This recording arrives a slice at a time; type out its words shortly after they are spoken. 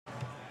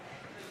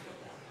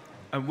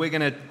We're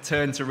going to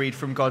turn to read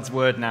from God's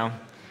Word now.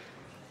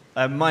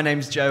 My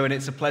name's Joe, and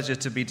it's a pleasure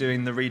to be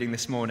doing the reading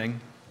this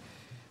morning.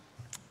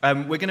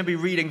 We're going to be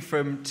reading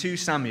from 2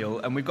 Samuel,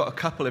 and we've got a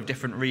couple of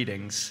different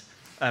readings.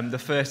 The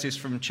first is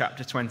from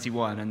chapter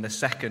 21, and the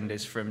second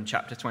is from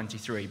chapter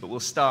 23. But we'll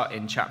start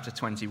in chapter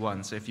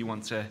 21, so if you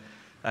want to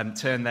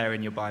turn there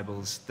in your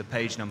Bibles, the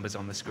page number's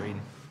on the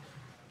screen.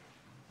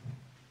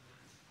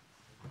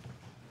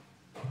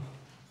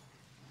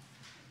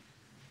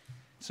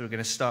 So we're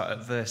going to start at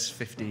verse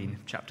 15,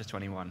 chapter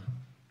 21.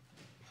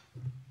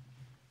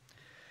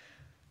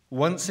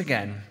 Once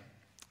again,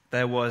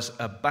 there was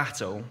a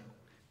battle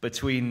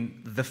between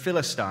the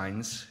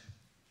Philistines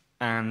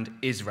and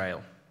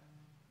Israel.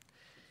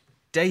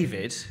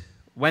 David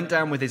went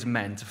down with his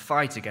men to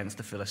fight against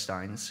the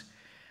Philistines,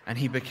 and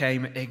he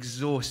became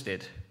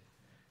exhausted.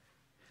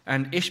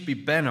 And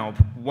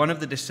Ishbi-Benob, one of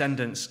the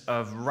descendants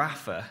of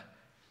Rapha,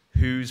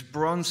 whose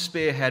bronze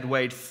spearhead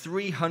weighed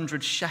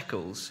 300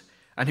 shekels,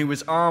 and who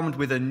was armed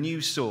with a new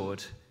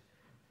sword,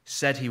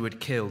 said he would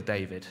kill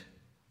David.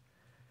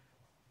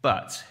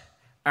 But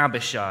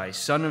Abishai,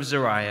 son of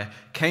Zeruiah,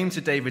 came to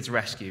David's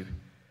rescue.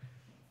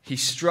 He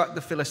struck the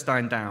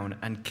Philistine down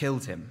and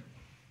killed him.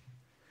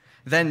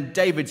 Then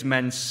David's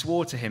men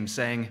swore to him,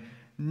 saying,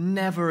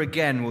 "Never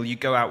again will you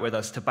go out with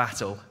us to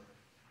battle,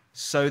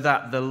 so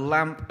that the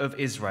lamp of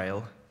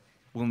Israel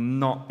will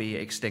not be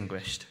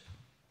extinguished."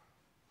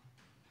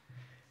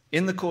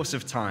 In the course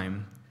of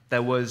time,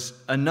 there was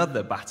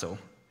another battle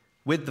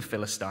with the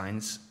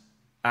Philistines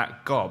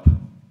at Gob.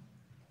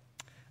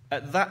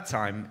 At that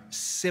time,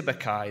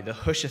 Sibbecai the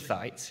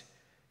Hushathite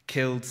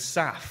killed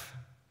Saph,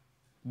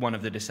 one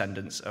of the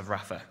descendants of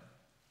Rapha.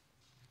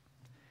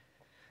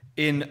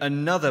 In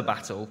another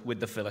battle with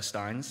the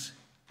Philistines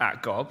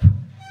at Gob,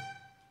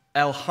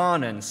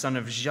 Elhanan, son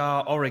of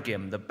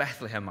Jah-Origim the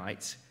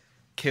Bethlehemite,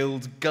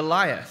 killed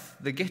Goliath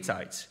the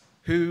Gittite,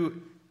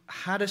 who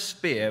had a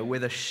spear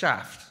with a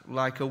shaft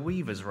like a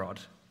weaver's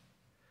rod.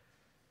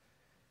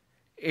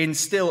 In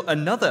still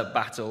another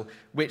battle,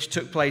 which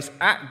took place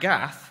at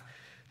Gath,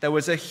 there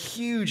was a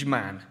huge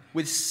man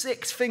with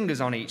 6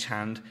 fingers on each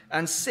hand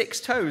and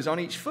 6 toes on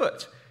each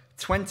foot,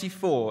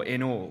 24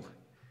 in all.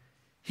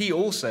 He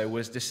also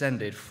was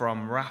descended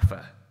from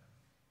Rapha.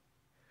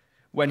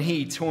 When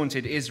he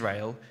taunted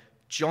Israel,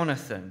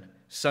 Jonathan,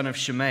 son of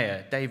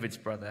Shemaiah, David's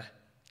brother,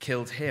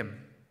 killed him.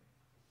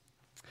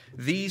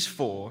 These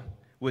 4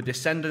 were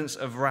descendants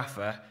of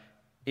Rapha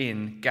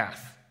in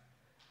Gath,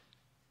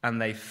 and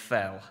they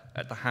fell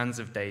at the hands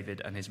of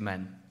David and his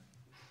men.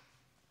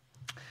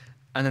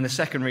 And then the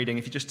second reading,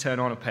 if you just turn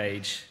on a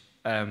page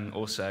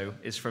or so,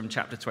 is from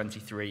chapter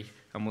 23,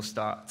 and we'll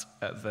start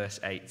at verse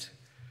 8.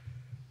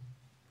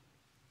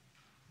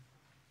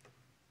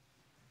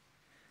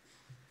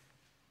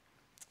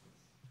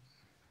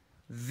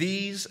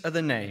 These are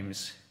the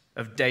names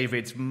of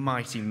David's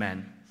mighty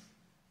men.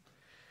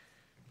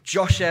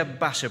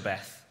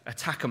 Josheb-Basshebeth, a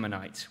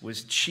Tachamonite,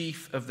 was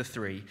chief of the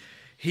 3.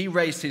 He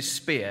raised his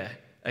spear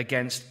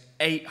against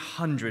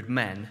 800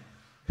 men,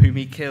 whom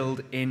he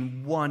killed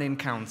in one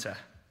encounter.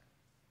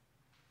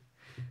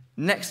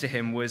 Next to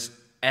him was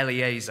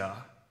Eleazar,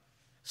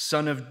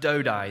 son of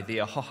Dodai the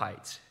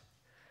Ahohite.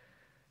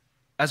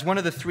 As one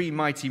of the 3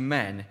 mighty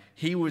men,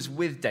 he was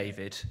with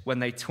David when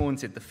they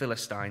taunted the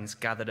Philistines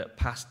gathered at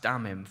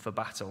Pas-Dammim for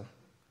battle.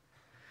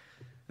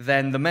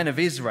 Then the men of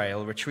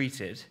Israel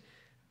retreated,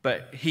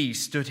 but he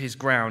stood his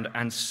ground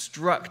and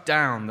struck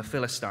down the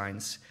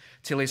Philistines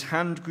till his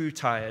hand grew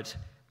tired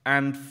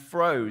and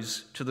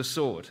froze to the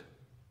sword.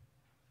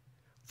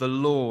 The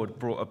Lord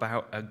brought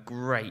about a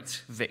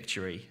great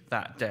victory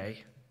that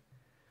day.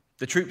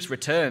 The troops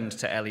returned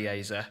to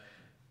Eleazar,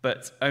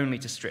 but only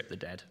to strip the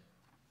dead.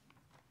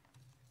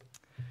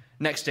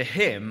 Next to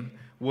him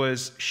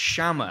was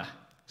Shammah,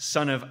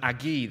 son of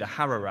Agi the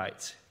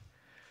Hararite.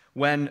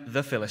 When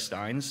the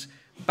Philistines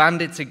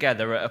banded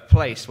together at a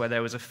place where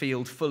there was a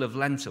field full of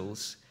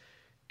lentils,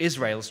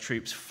 Israel's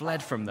troops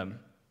fled from them.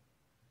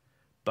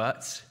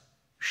 But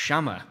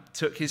Shammah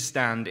took his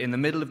stand in the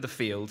middle of the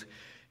field.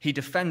 He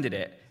defended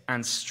it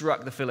and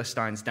struck the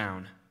Philistines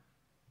down,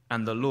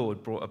 and the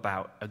Lord brought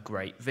about a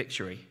great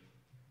victory.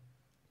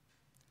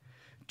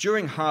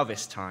 During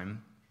harvest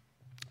time,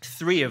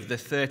 3 of the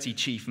 30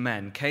 chief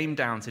men came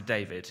down to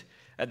David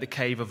at the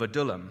cave of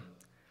Adullam,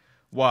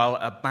 while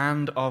a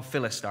band of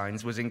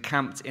Philistines was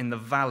encamped in the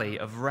valley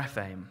of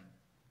Rephaim.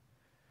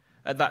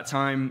 At that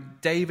time,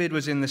 David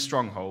was in the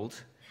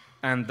stronghold,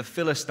 and the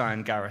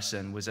Philistine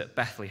garrison was at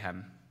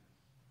Bethlehem.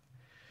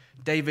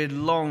 David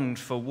longed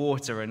for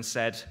water and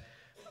said,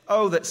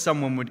 "Oh, that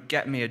someone would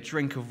get me a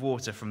drink of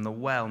water from the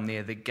well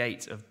near the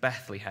gate of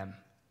Bethlehem."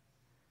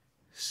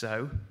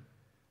 So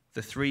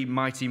the 3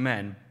 mighty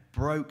men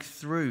broke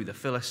through the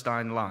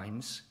Philistine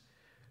lines,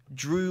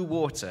 drew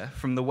water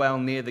from the well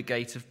near the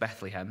gate of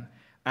Bethlehem,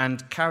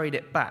 and carried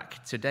it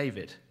back to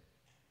David.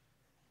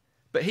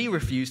 But he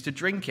refused to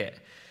drink it.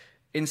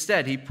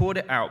 Instead, he poured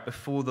it out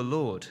before the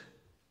Lord.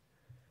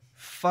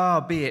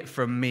 "Far be it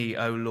from me,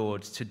 O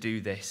Lord, to do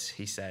this,"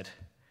 he said.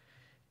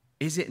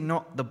 Is it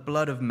not the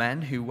blood of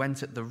men who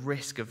went at the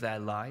risk of their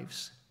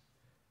lives?"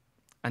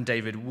 And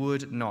David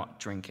would not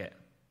drink it.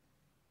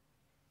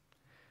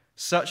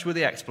 Such were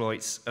the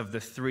exploits of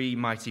the three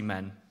mighty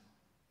men.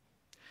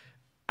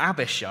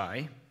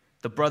 Abishai,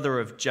 the brother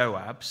of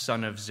Joab,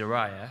 son of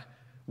Zeruiah,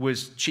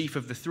 was chief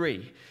of the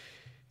three.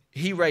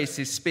 He raised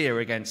his spear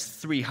against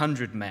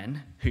 300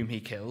 men, whom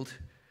he killed,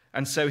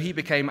 and so he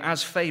became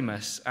as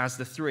famous as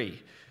the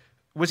three.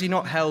 Was he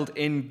not held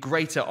in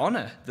greater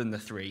honor than the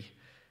three?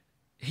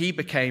 He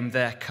became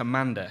their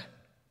commander,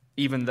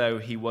 even though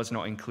he was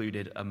not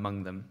included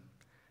among them.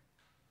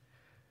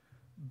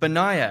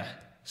 Benaiah,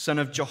 son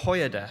of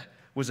Jehoiada,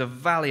 was a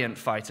valiant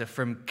fighter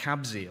from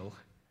Kabzeel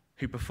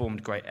who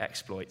performed great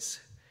exploits.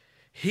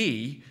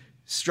 He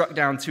struck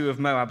down 2 of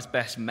Moab's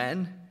best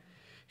men.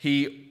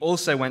 He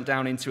also went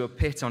down into a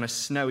pit on a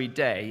snowy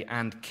day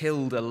and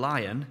killed a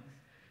lion.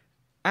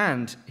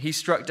 And he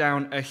struck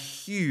down a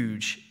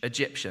huge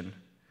Egyptian.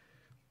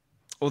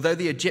 Although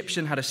the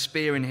Egyptian had a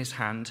spear in his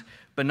hand,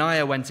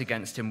 Benaiah went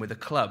against him with a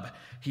club.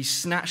 He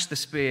snatched the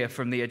spear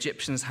from the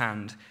Egyptian's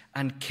hand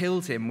and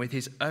killed him with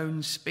his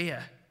own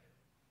spear.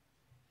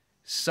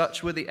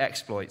 Such were the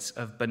exploits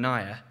of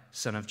Benaiah,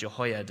 son of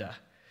Jehoiada.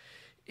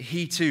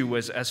 He too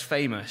was as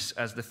famous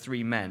as the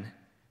three men.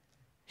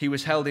 He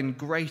was held in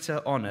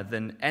greater honor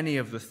than any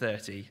of the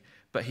 30,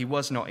 but he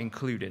was not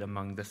included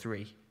among the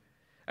three.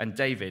 And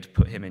David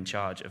put him in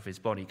charge of his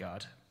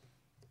bodyguard.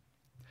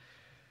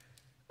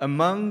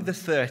 Among the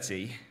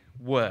 30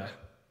 were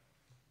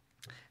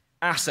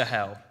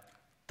Asahel,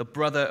 the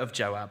brother of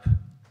Joab,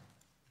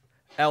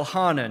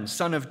 Elhanan,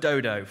 son of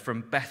Dodo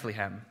from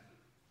Bethlehem,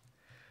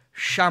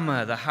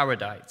 Shammah the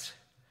Haradite,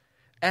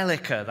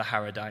 Elika the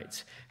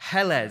Haradite,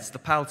 Helez the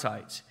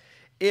Paltite,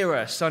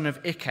 Ira, son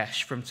of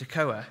Ikesh from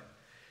Tekoa,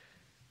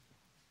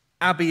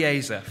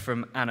 Abiezer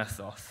from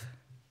Anathoth,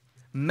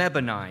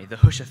 Mebonai the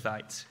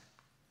Hushathite,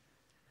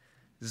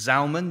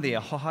 Zalman the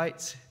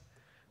Ahohite,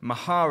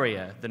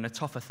 Mahariah the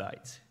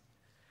Netophathite,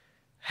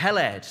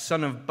 Heled,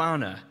 son of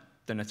Baanah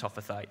the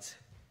Netophathite,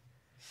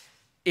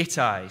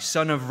 Ittai,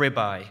 son of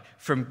Ribai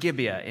from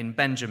Gibeah in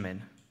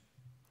Benjamin,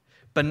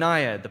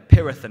 Benaiah the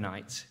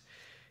Pirathonite,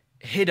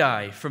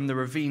 Hiddai from the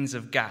ravines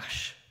of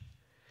Gash,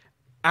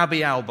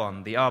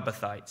 Abialbon the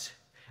Arbathite,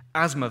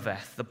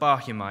 Asmaveth the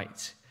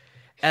Barhumite,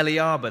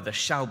 Eliaba the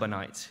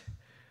Shalbanite,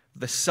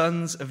 the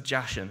sons of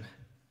Jashan,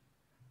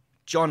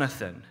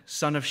 Jonathan,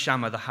 son of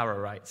Shammah the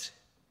Hararite,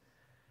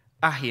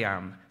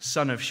 Ahiam,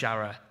 son of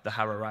Shara the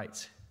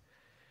Hararite,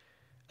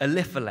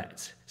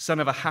 Eliphalet, son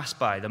of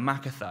Ahasbai the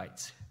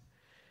Maacathite,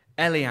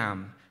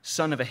 Eliam,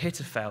 son of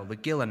Ahithophel the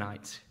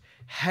Gilonite,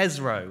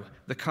 Hezro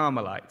the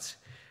Carmelite,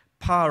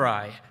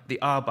 Parai the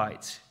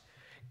Arbite,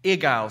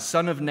 Igal,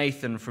 son of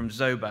Nathan from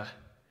Zobah,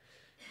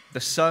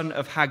 the son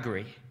of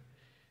Hagri,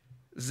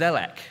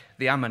 Zelek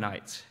the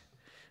Ammonite,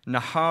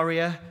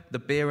 Nahariah the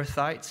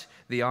Beerothite,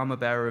 the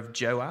armor-bearer of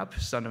Joab,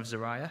 son of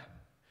Zeruiah,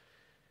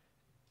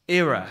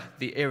 Ira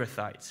the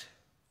Irathite,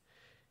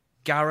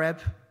 Gareb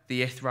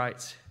the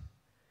Ithrite,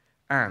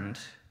 and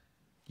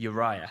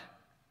Uriah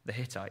the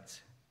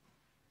Hittite.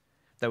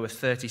 There were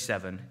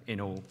 37 in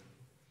all.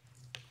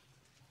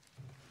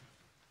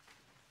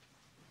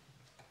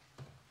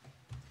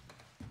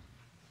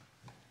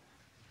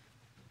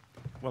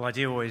 Well, I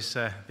do always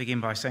begin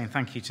by saying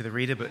thank you to the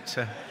reader,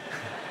 but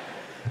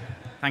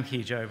thank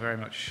you, Joe, very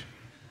much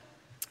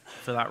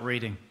for that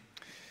reading.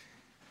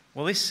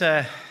 Well, this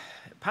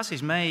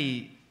passage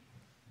may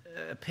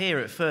appear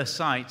at first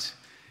sight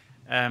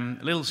a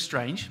little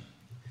strange,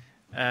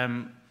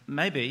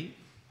 maybe,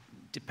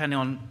 depending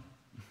on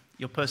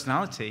your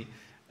personality,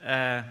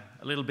 a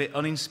little bit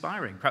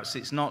uninspiring. Perhaps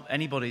it's not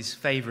anybody's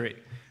favourite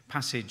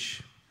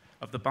passage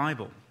of the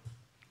Bible.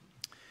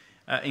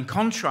 In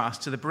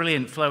contrast to the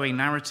brilliant flowing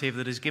narrative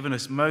that has given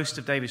us most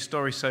of David's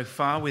story so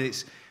far, with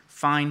its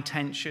fine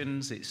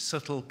tensions, its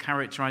subtle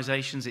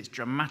characterizations, its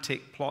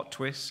dramatic plot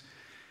twists,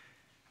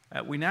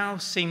 we now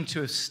seem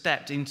to have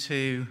stepped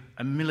into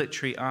a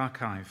military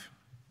archive,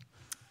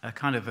 a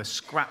kind of a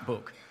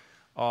scrapbook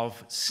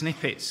of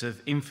snippets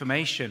of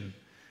information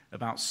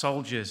about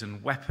soldiers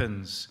and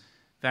weapons,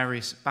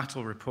 various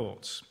battle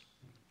reports.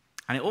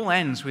 And it all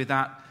ends with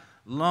that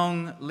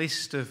long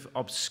list of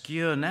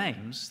obscure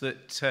names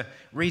that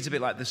reads a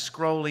bit like the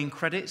scrolling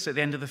credits at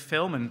the end of the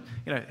film, and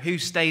who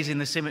stays in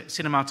the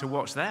cinema to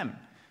watch them.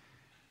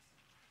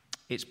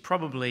 It's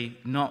probably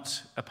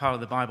not a part of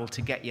the Bible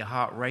to get your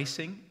heart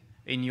racing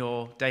in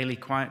your daily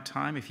quiet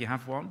time, if you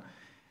have one,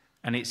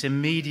 and its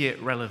immediate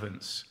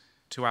relevance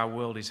to our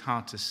world is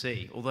hard to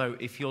see. Although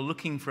if you're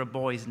looking for a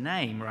boy's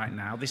name right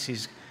now, this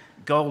is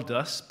gold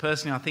dust.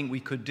 Personally, I think we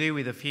could do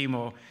with a few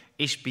more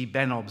Ishbi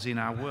Benobs in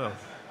our world.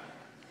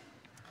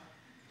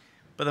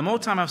 But the more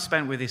time I've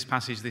spent with this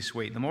passage this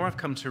week, the more I've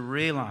come to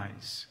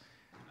realize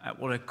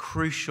what a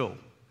crucial,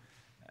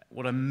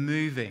 what a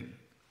moving,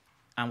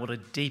 and what a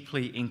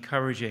deeply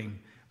encouraging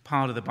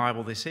part of the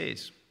Bible this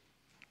is.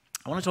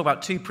 I want to talk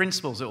about two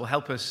principles that will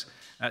help us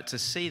to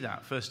see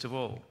that, first of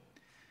all.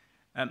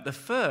 The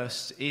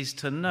first is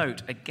to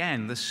note,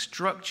 again, the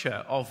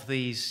structure of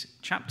these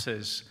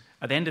chapters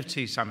at the end of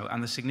 2 Samuel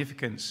and the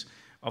significance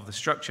of the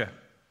structure.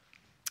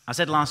 I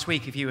said last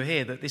week, if you were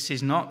here, that this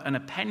is not an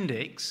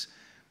appendix,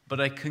 but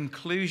a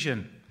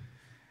conclusion,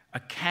 a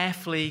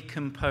carefully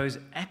composed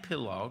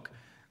epilogue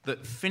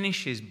that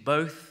finishes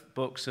both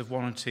books of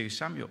 1 and 2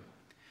 Samuel.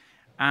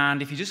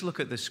 And if you just look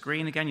at the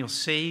screen again, you'll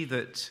see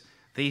that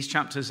these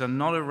chapters are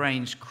not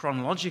arranged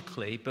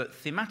chronologically, but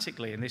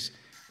thematically in this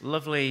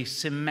lovely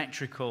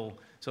symmetrical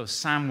sort of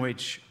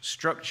sandwich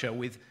structure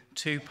with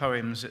 2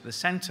 poems at the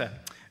center.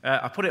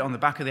 I put it on the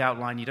back of the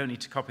outline. You don't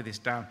need to copy this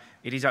down.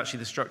 It is actually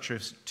the structure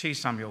of 2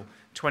 Samuel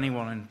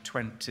 21 and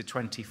 20 to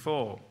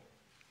 24.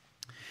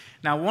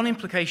 Now, one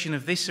implication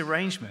of this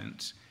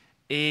arrangement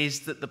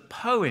is that the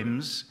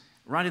poems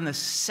right in the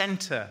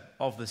center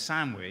of the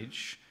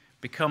sandwich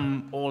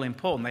become all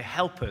important. They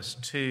help us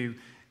to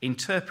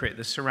interpret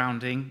the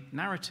surrounding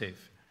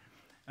narrative.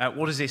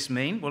 What does this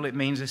mean? Well, it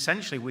means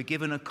essentially we're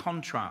given a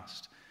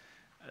contrast.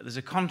 There's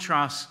a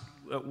contrast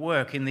at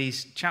work in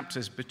these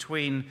chapters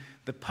between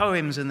the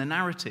poems and the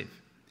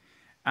narrative.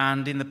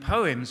 And in the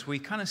poems, we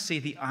kind of see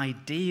the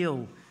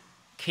ideal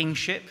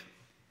kingship,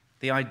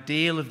 the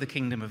ideal of the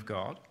kingdom of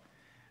God.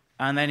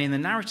 And then in the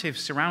narrative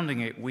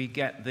surrounding it, we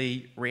get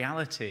the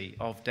reality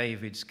of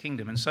David's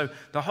kingdom. And so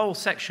the whole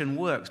section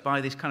works by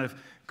this kind of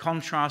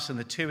contrast and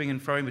the toing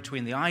and froing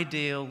between the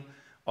ideal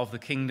of the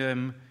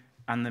kingdom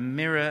and the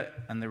mirror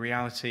and the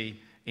reality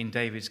in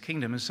David's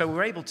kingdom. And so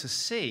we're able to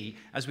see,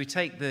 as we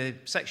take the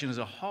section as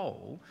a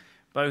whole,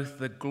 both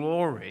the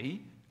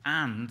glory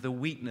and the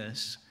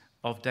weakness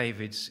of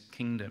David's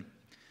kingdom.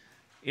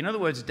 In other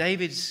words,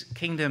 David's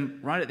kingdom,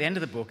 right at the end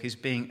of the book, is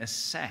being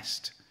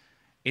assessed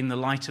in the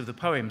light of the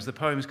poems. The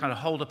poems kind of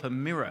hold up a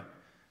mirror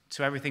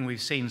to everything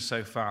we've seen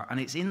so far. And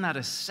it's in that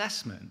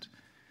assessment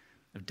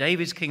of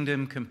David's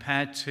kingdom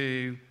compared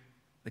to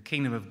the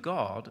kingdom of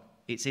God,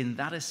 it's in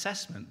that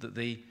assessment that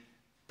the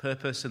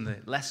purpose and the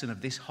lesson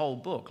of this whole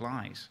book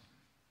lies.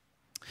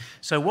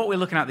 So what we're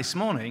looking at this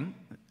morning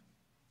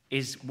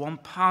is one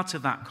part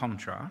of that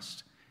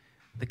contrast,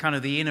 the kind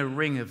of the inner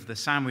ring of the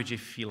sandwich,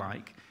 if you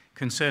like,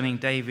 concerning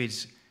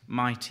David's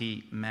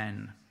mighty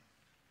men.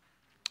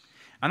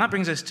 And that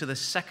brings us to the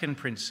second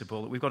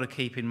principle that we've got to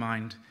keep in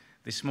mind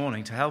this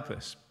morning to help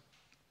us.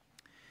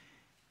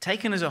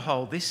 Taken as a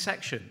whole, this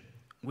section,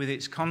 with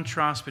its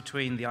contrast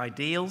between the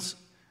ideals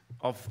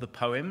of the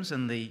poems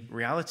and the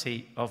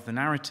reality of the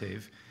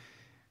narrative,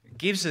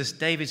 gives us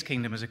David's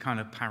kingdom as a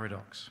kind of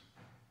paradox.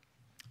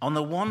 On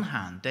the one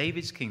hand,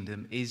 David's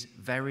kingdom is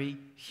very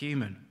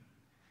human.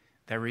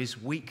 There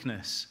is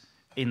weakness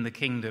in the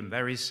kingdom.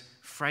 There is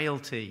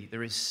frailty,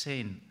 there is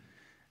sin,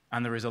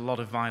 and there is a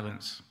lot of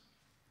violence.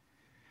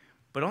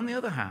 But on the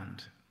other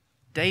hand,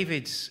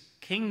 David's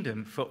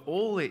kingdom, for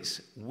all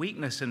its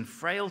weakness and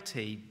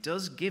frailty,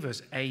 does give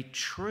us a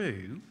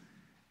true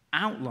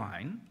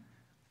outline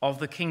of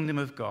the kingdom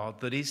of God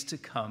that is to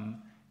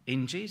come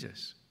in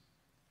Jesus.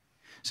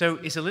 So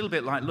it's a little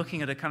bit like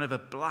looking at a kind of a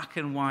black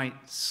and white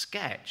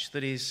sketch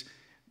that is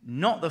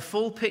not the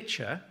full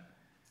picture,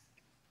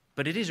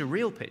 but it is a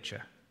real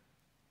picture.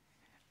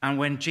 And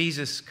when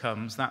Jesus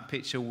comes, that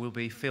picture will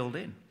be filled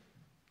in.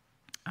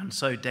 And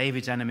so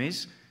David's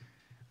enemies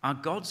are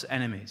God's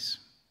enemies.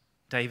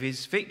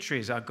 David's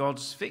victories are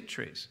God's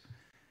victories.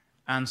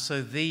 And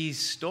so these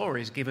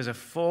stories give us a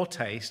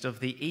foretaste of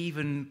the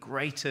even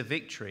greater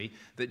victory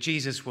that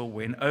Jesus will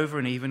win over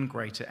an even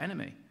greater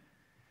enemy.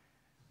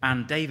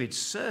 And David's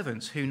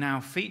servants, who now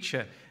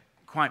feature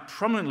quite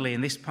prominently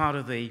in this part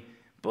of the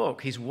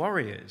book, his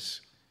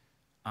warriors,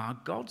 are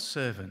God's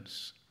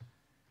servants.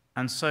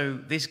 And so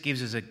this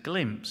gives us a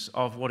glimpse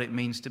of what it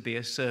means to be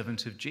a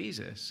servant of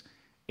Jesus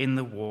in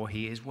the war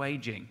he is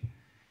waging.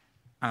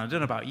 And I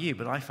don't know about you,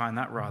 but I find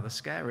that rather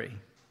scary.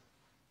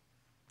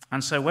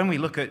 And so when we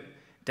look at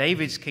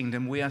David's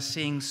kingdom, we are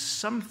seeing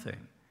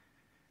something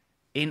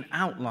in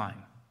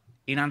outline,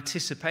 in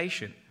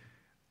anticipation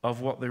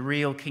of what the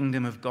real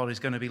kingdom of God is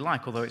going to be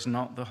like, although it's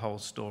not the whole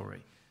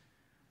story.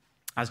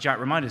 As Jack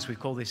reminded us, we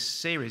call this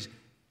series,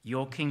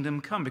 Your Kingdom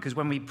Come, because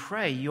when we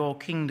pray, Your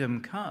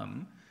Kingdom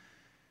Come,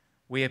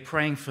 we are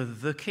praying for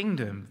the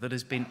kingdom that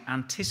has been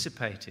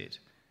anticipated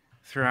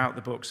throughout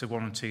the books of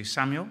 1 and 2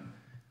 Samuel,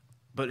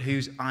 but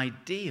whose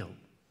ideal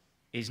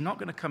is not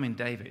going to come in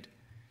David,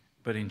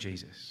 but in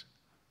Jesus.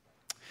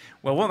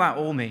 Well, what that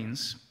all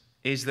means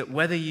is that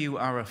whether you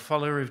are a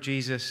follower of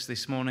Jesus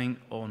this morning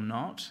or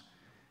not,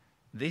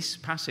 this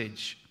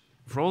passage,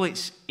 for all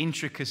its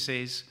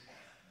intricacies,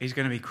 is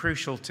going to be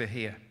crucial to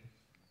hear.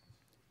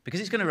 Because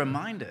it's going to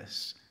remind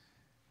us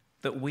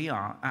that we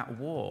are at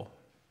war.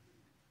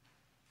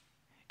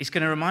 It's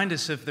going to remind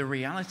us of the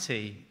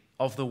reality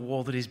of the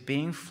war that is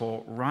being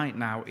fought right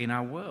now in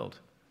our world.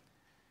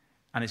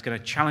 And it's going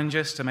to challenge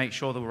us to make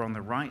sure that we're on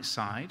the right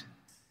side,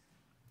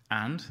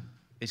 and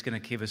it's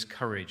going to give us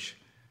courage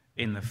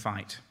in the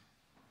fight.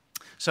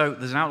 So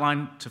there's an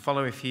outline to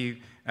follow if you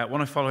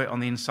want to follow it on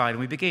the inside. And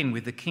we begin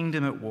with the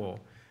kingdom at war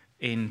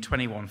in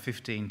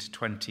 21:15 to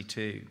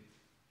 22.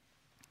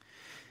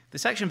 The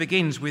section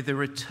begins with the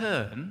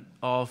return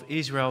of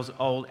Israel's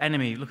old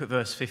enemy. Look at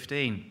verse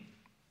 15.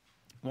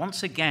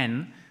 Once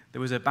again,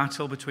 there was a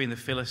battle between the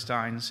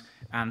Philistines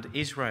and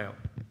Israel.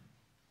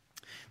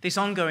 This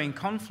ongoing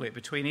conflict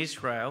between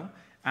Israel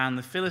and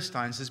the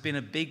Philistines has been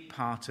a big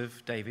part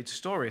of David's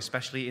story,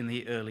 especially in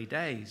the early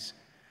days.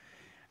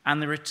 And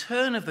the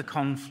return of the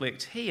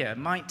conflict here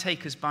might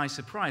take us by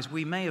surprise.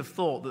 We may have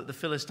thought that the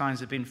Philistines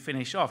had been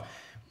finished off,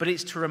 but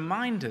it's to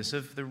remind us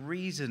of the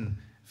reason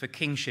for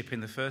kingship in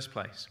the first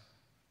place.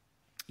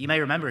 You may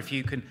remember, if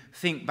you can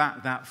think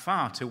back that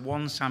far, to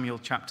 1 Samuel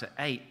chapter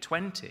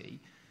 8:20,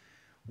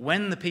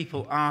 when the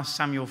people asked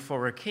Samuel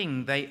for a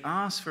king, they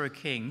asked for a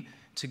king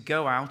to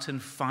go out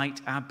and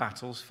fight our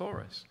battles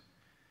for us.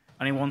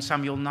 And in 1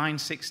 Samuel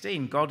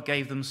 9:16, God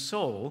gave them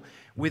Saul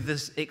with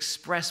this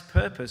express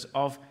purpose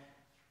of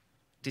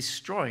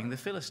destroying the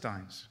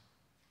Philistines.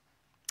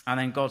 And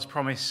then God's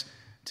promise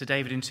to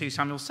David in 2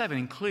 Samuel 7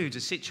 includes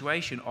a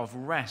situation of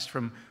rest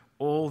from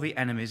all the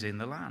enemies in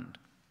the land.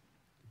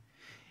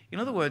 In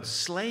other words,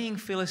 slaying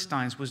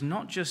Philistines was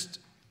not just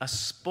a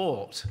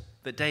sport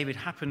that David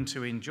happened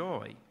to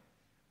enjoy,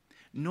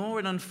 nor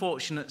an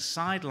unfortunate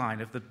sideline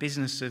of the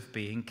business of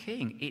being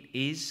king. It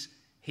is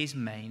his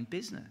main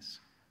business.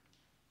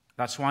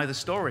 That's why the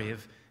story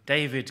of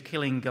David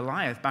killing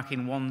Goliath back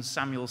in 1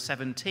 Samuel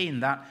 17,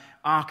 that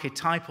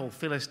archetypal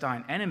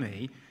Philistine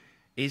enemy,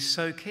 is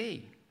so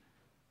key.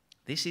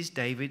 This is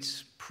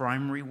David's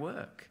primary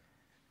work,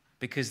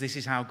 because this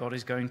is how God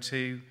is going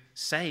to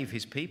save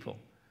his people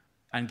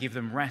and give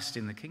them rest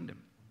in the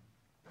kingdom.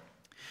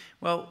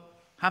 Well,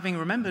 having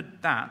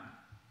remembered that,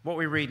 what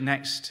we read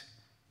next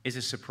is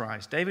a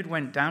surprise. David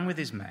went down with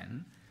his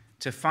men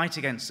to fight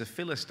against the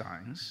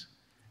Philistines,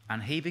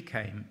 and he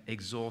became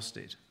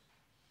exhausted.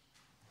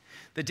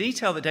 The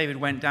detail that David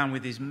went down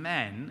with his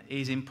men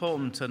is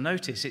important to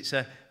notice. It's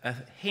a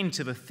hint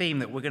of a theme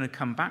that we're going to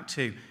come back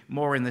to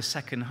more in the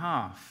second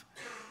half.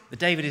 That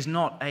David is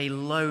not a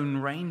lone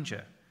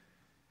ranger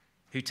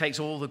who takes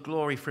all the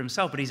glory for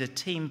himself, but he's a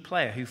team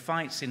player who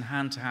fights in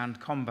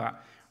hand-to-hand combat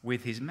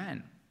with his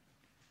men.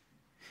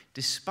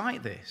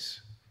 Despite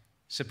this,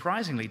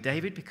 surprisingly,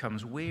 David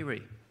becomes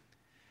weary.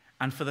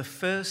 And for the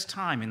first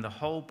time in the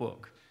whole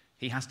book,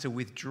 he has to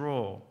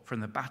withdraw from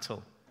the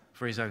battle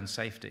for his own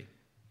safety.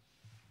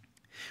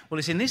 Well,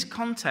 it's in this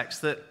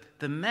context that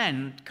the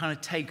men kind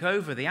of take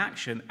over the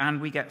action,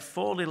 and we get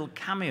 4 little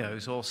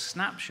cameos or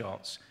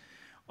snapshots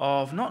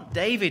of not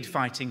David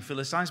fighting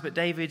Philistines, but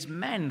David's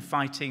men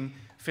fighting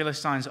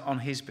Philistines on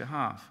his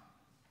behalf.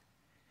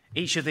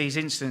 Each of these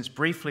incidents,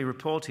 briefly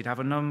reported, have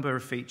a number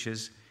of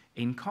features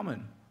in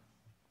common.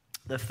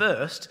 The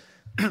first,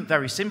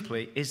 very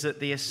simply, is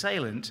that the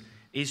assailant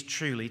is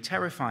truly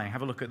terrifying.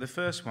 Have a look at the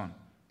first one.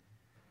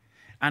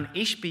 And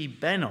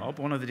Ishbi-Benob,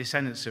 one of the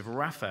descendants of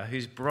Rapha,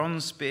 whose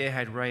bronze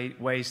spearhead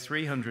weighs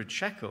 300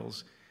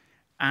 shekels,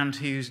 and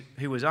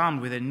who was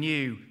armed with a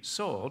new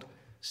sword,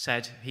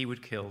 said he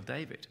would kill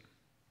David.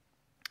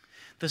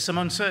 There's some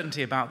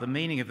uncertainty about the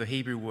meaning of the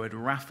Hebrew word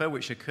Rapha,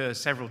 which occurs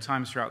several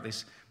times throughout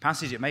this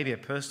passage. It may be a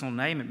personal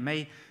name, it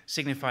may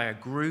signify a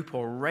group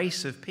or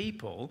race of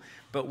people,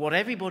 but what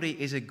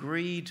everybody is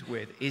agreed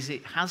with is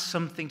it has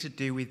something to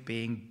do with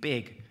being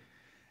big.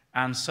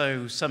 And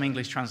so some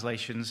English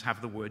translations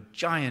have the word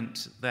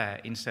giant there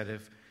instead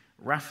of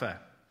Rapha.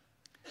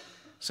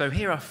 So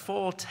here are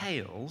 4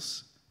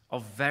 tales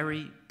of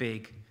very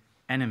big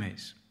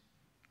enemies.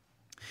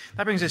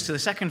 That brings us to the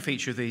second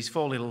feature of these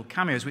 4 little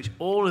cameos, which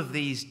all of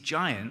these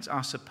giants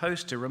are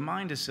supposed to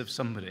remind us of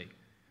somebody.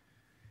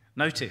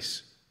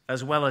 Notice,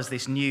 as well as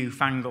this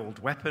new-fangled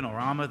weapon or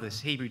armor,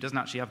 this Hebrew doesn't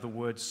actually have the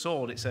word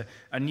sword. It's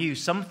a new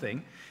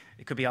something.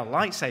 It could be a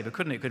lightsaber,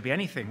 couldn't it? It could be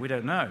anything. We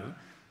don't know.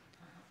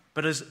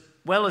 But as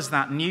well as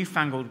that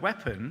newfangled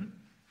weapon,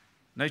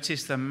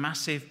 notice the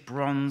massive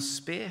bronze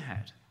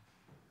spearhead,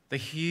 the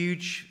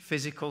huge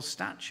physical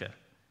stature,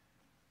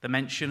 the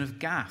mention of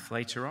Gath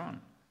later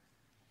on.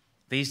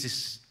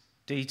 These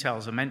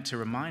details are meant to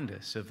remind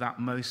us of that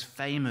most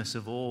famous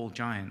of all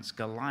giants,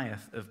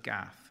 Goliath of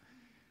Gath,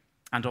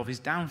 and of his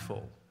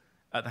downfall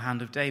at the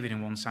hand of David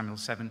in 1 Samuel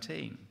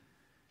 17.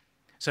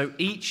 So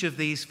each of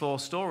these 4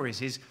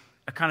 stories is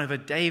a kind of a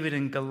David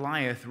and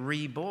Goliath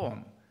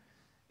reborn.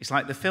 It's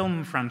like the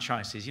film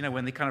franchises,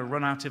 when they kind of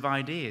run out of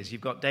ideas.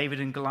 You've got David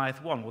and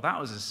Goliath 1. Well, that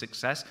was a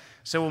success,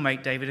 so we'll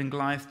make David and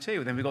Goliath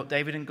 2. Then we've got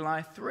David and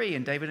Goliath 3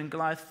 and David and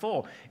Goliath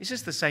 4. It's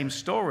just the same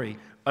story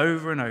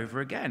over and over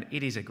again.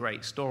 It is a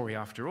great story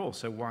after all,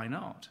 so why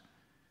not?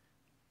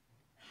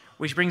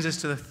 Which brings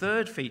us to the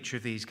third feature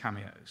of these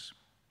cameos.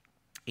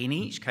 In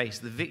each case,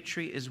 the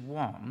victory is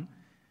won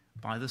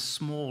by the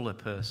smaller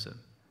person.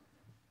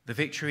 The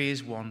victory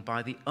is won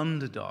by the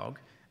underdog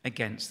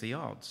against the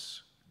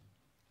odds.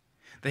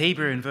 The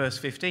Hebrew in verse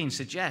 15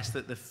 suggests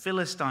that the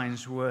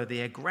Philistines were the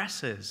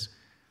aggressors.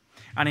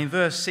 And in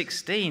verse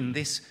 16,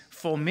 this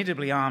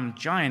formidably armed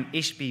giant,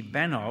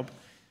 Ishbi-Benob,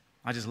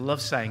 I just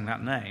love saying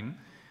that name,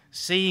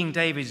 seeing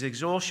David's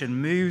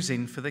exhaustion, moves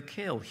in for the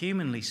kill.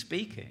 Humanly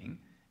speaking,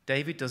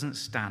 David doesn't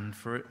stand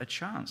for a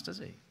chance, does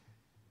he?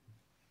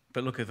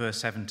 But look at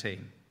verse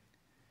 17.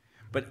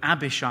 But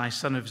Abishai,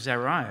 son of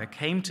Zeruiah,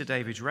 came to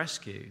David's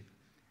rescue.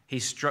 He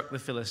struck the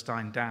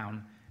Philistine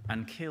down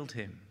and killed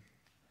him.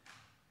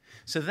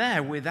 So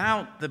there,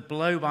 without the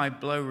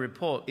blow-by-blow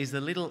report, is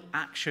the little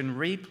action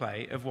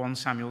replay of 1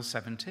 Samuel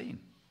 17.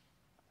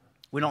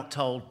 We're not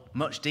told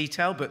much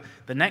detail, but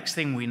the next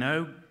thing we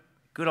know,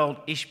 good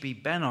old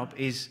Ishbi-Benob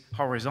is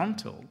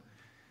horizontal,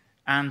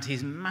 and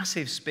his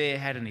massive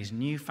spearhead and his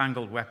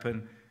newfangled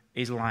weapon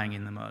is lying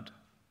in the mud.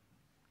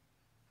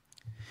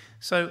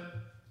 So,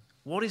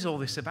 what is all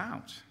this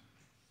about?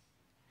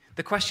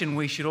 The question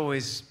we should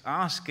always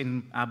ask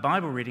in our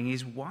Bible reading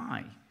is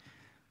why?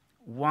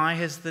 Why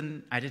has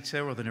the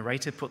editor or the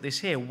narrator put this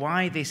here?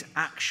 Why this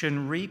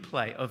action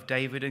replay of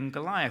David and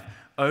Goliath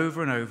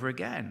over and over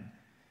again?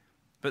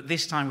 But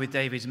this time with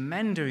David's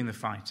men doing the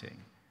fighting.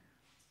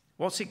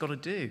 What's it got to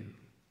do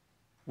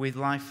with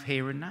life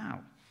here and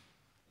now?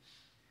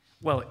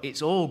 Well,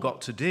 it's all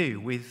got to do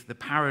with the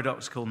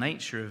paradoxical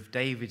nature of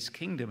David's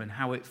kingdom and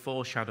how it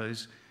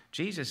foreshadows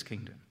Jesus'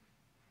 kingdom.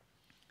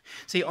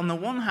 See, on the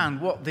one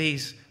hand, what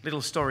these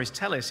little stories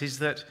tell us is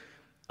that,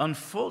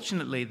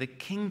 unfortunately, the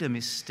kingdom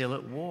is still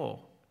at war.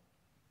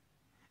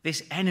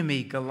 This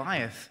enemy,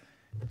 Goliath,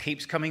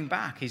 keeps coming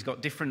back. He's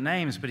got different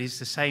names, but he's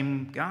the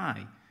same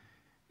guy.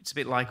 It's a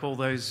bit like all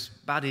those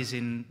baddies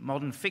in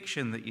modern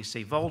fiction that you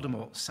see,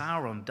 Voldemort,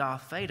 Sauron,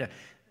 Darth Vader.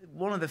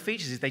 One of the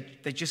features is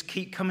they just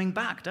keep coming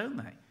back, don't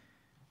they?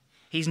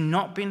 He's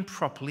not been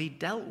properly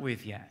dealt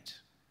with yet.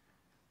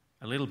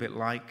 A little bit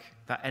like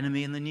that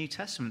enemy in the New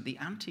Testament, the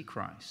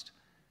Antichrist.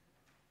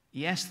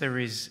 Yes, there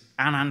is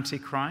an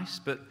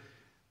Antichrist, but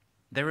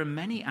there are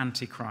many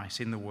Antichrists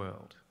in the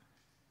world,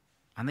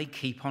 and they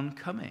keep on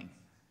coming.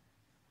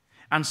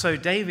 And so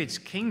David's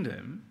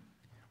kingdom,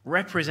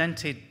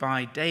 represented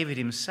by David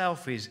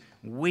himself, is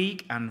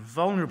weak and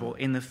vulnerable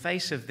in the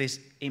face of this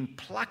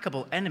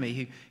implacable enemy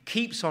who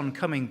keeps on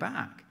coming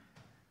back.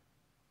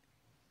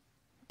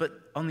 But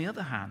on the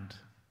other hand,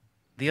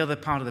 the other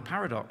part of the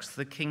paradox,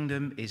 the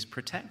kingdom is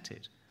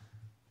protected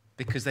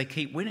because they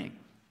keep winning.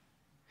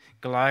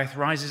 Goliath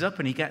rises up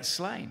and he gets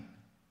slain.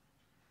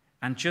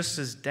 And just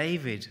as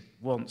David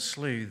once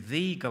slew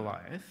the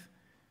Goliath,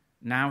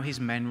 now his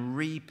men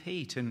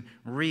repeat and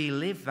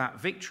relive that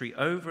victory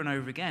over and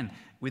over again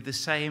with the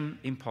same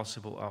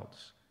impossible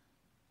odds.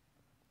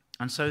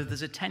 And so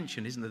there's a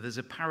tension, isn't there? There's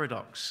a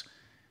paradox.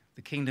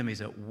 The kingdom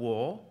is at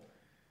war,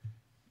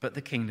 but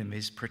the kingdom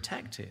is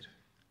protected.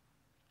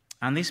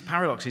 And this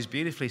paradox is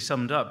beautifully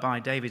summed up by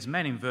David's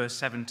men in verse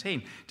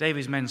 17.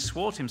 David's men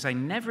swore to him,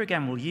 saying, "Never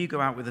again will you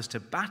go out with us to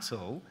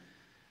battle,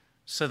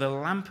 so the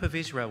lamp of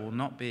Israel will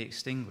not be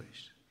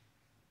extinguished."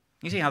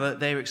 You see how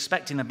they're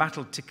expecting the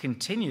battle to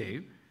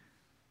continue,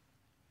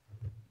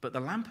 but the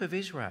lamp of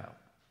Israel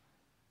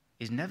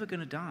is never going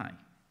to die.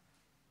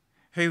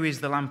 Who is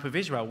the lamp of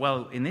Israel?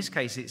 Well, in this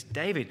case, it's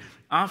David.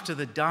 After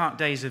the dark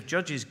days of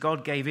Judges,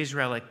 God gave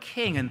Israel a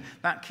king, and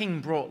that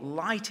king brought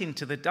light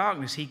into the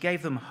darkness. He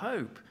gave them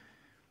hope.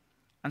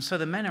 And so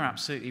the men are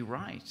absolutely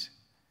right.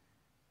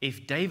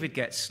 If David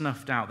gets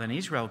snuffed out, then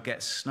Israel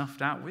gets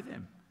snuffed out with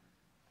him.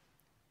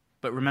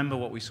 But remember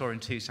what we saw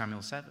in 2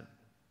 Samuel 7.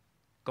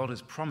 God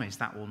has promised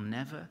that will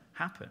never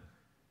happen.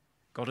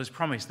 God has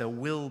promised there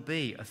will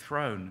be a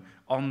throne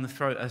on the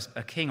throne,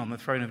 a king on the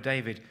throne of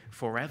David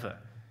forever.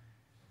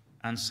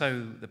 And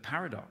so the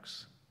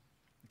paradox,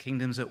 the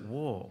kingdom's at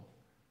war,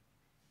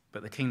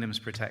 but the kingdom's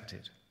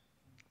protected.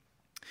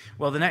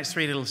 Well, the next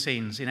three little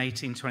scenes in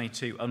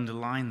 1822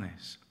 underline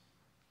this.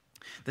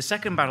 The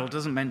second battle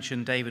doesn't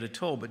mention David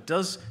at all, but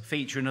does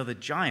feature another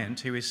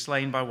giant who is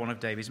slain by one of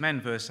David's men,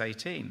 verse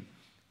 18.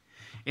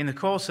 In the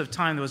course of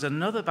time, there was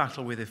another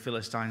battle with the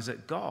Philistines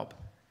at Gob.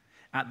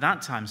 At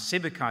that time,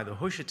 Sibbecai the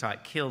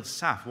Hushathite killed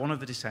Saph, one of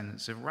the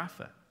descendants of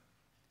Rapha.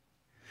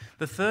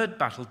 The third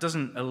battle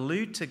doesn't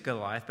allude to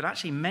Goliath, but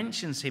actually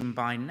mentions him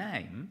by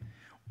name,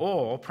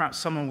 or perhaps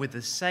someone with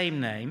the same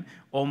name,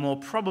 or more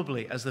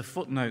probably, as the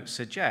footnote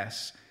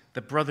suggests,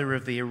 the brother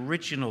of the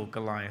original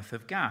Goliath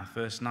of Gath,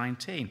 verse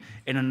 19.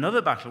 In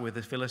another battle with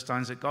the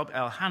Philistines at Gob,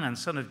 Elhanan,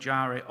 son of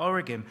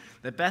Jaare-Oregim,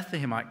 the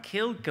Bethlehemite,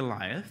 killed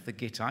Goliath, the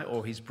Gittite,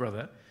 or his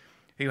brother,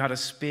 who had a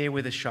spear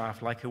with a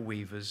shaft like a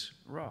weaver's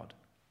rod.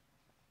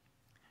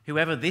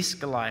 Whoever this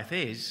Goliath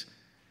is,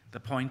 the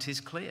point is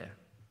clear.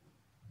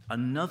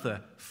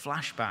 Another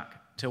flashback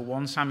to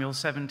 1 Samuel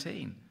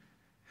 17.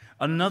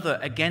 Another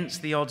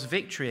against the odds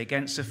victory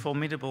against a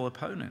formidable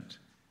opponent.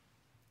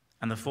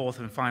 And the fourth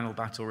and final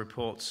battle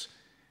reports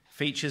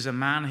features a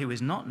man who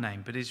is not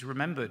named but is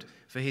remembered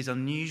for his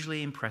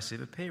unusually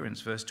impressive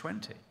appearance, verse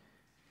 20.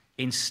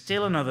 In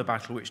still another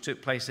battle which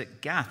took place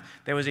at Gath,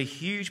 there was a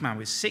huge man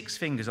with 6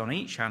 fingers on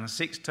each hand and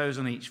 6 toes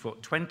on each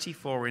foot,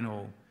 24 in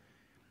all.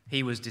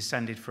 He was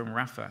descended from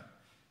Rapha.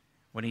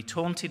 When he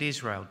taunted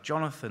Israel,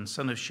 Jonathan,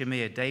 son of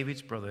Shimea,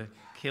 David's brother,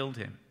 killed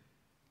him.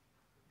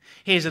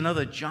 Here's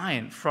another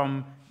giant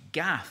from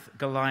Gath,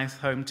 Goliath's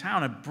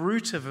hometown, a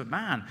brute of a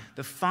man,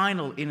 the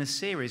final in a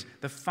series,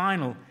 the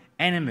final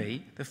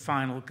enemy, the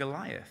final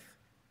Goliath.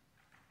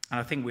 And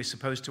I think we're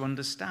supposed to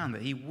understand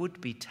that he would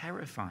be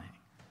terrifying.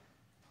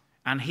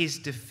 And his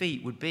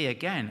defeat would be,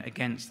 again,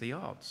 against the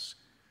odds.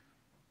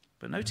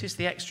 But notice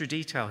the extra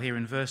detail here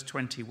in verse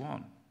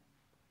 21.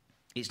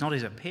 It's not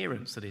his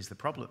appearance that is the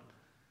problem.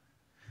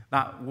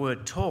 That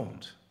word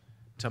taunt,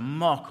 to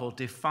mock or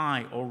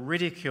defy or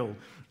ridicule,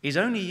 is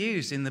only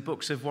used in the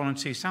books of 1 and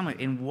 2 Samuel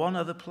in one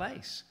other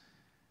place,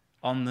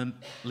 on the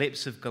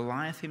lips of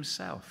Goliath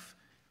himself,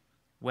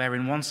 where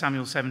in 1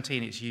 Samuel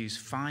 17 it's used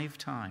 5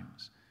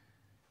 times.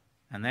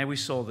 And there we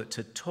saw that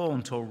to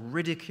taunt or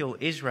ridicule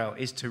Israel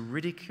is to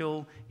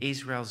ridicule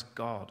Israel's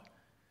God.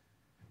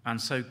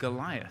 And so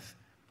Goliath,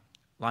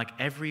 like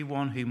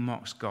everyone who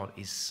mocks God,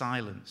 is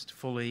silenced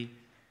fully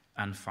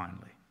and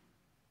finally.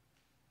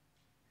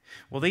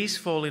 Well, these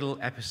 4 little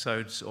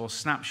episodes or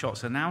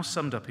snapshots are now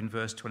summed up in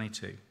verse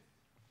 22.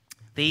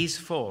 These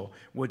 4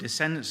 were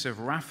descendants of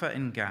Rapha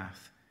and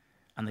Gath,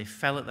 and they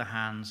fell at the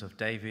hands of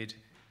David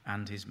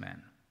and his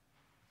men.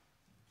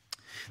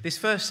 This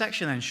first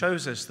section then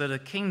shows us that a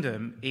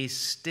kingdom is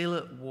still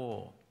at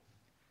war.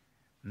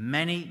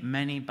 Many,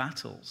 many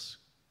battles,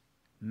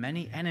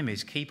 many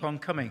enemies keep on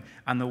coming,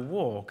 and the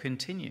war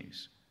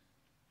continues.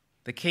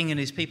 The king and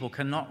his people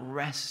cannot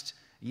rest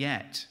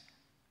yet.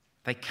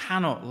 They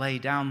cannot lay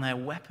down their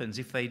weapons.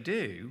 If they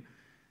do,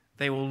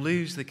 they will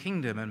lose the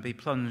kingdom and be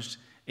plunged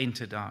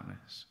into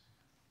darkness.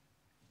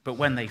 But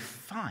when they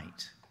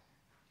fight,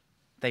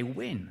 they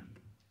win.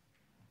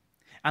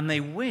 And they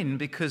win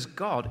because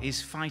God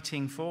is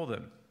fighting for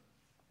them.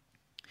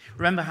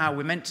 Remember how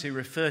we're meant to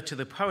refer to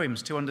the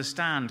poems to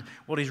understand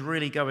what is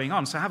really going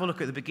on. So have a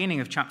look at the beginning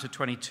of chapter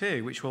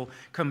 22, which we'll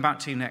come back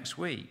to next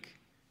week,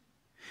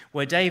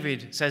 where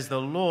David says,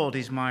 "The Lord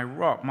is my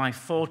rock, my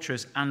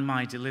fortress, and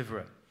my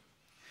deliverer.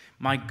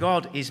 My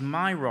God is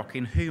my rock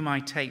in whom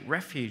I take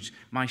refuge,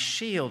 my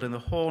shield and the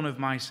horn of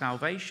my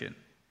salvation.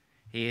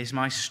 He is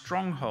my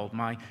stronghold,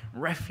 my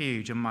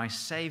refuge and my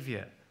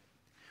Saviour.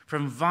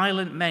 From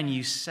violent men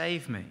you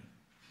save me.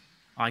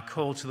 I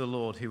call to the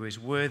Lord who is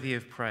worthy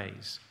of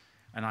praise,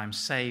 and I am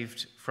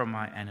saved from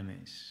my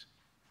enemies."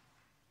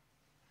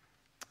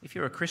 If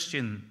you're a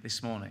Christian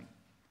this morning,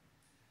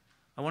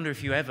 I wonder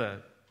if you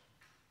ever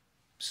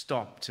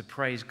stop to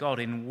praise God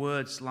in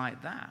words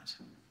like that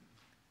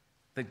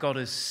God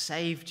has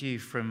saved you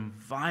from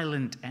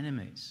violent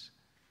enemies,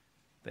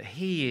 that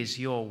he is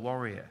your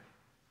warrior,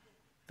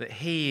 that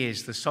he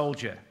is the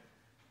soldier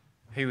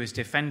who has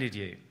defended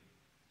you.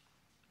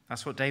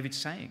 That's what David's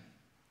saying.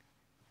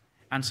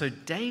 And so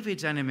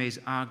David's enemies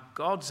are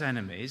God's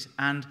enemies,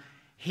 and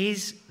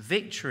his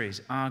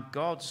victories are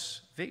God's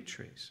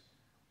victories.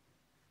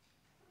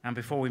 And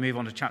before we move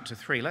on to chapter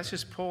 3, let's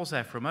just pause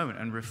there for a moment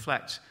and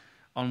reflect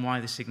on why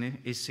this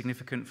is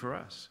significant for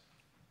us.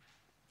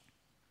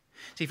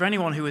 See, for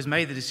anyone who has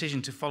made the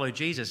decision to follow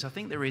Jesus, I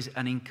think there is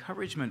an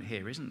encouragement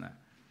here, isn't there?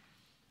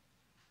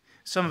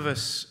 Some of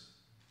us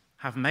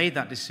have made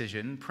that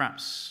decision,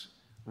 perhaps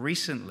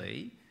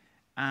recently,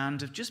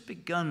 and have just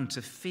begun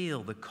to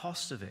feel the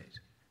cost of it.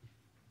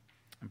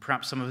 And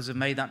perhaps some of us have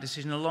made that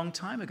decision a long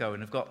time ago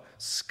and have got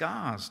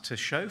scars to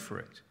show for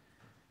it.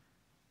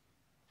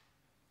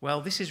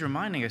 Well, this is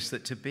reminding us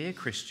that to be a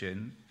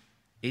Christian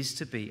is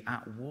to be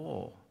at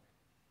war.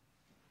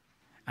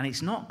 And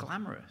it's not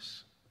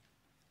glamorous.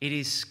 It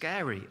is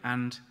scary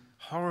and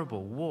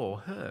horrible.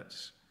 War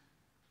hurts.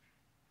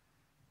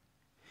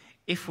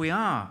 If we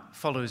are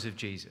followers of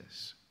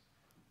Jesus,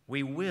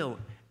 we will,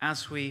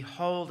 as we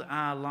hold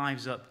our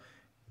lives up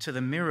to the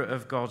mirror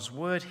of God's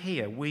word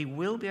here, we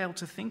will be able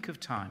to think of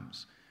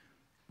times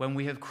when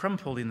we have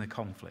crumpled in the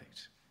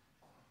conflict,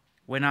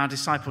 when our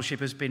discipleship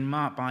has been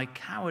marked by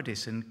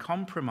cowardice and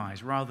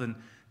compromise rather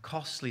than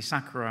costly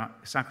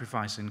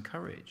sacrifice and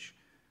courage.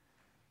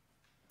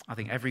 I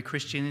think every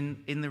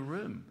Christian in the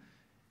room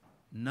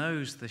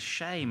knows the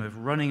shame of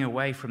running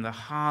away from the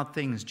hard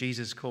things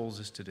Jesus calls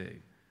us to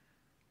do.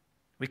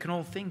 We can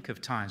all think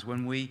of times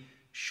when we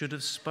should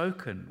have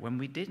spoken, when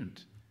we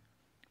didn't,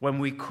 when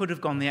we could have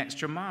gone the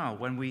extra mile,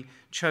 when we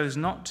chose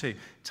not to,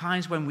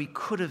 times when we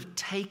could have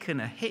taken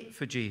a hit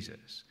for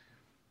Jesus,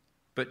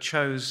 but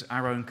chose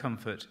our own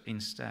comfort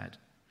instead.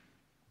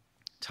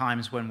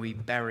 Times when we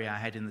bury our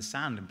head in the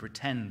sand and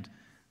pretend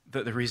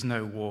that there is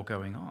no war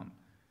going on.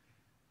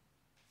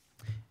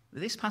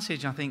 This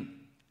passage, I think,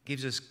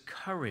 gives us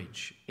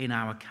courage in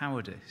our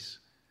cowardice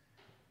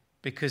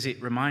because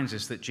it reminds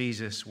us that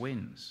Jesus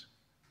wins.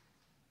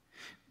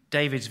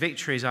 David's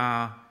victories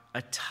are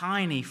a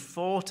tiny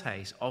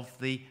foretaste of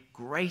the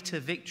greater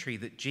victory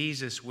that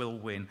Jesus will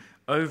win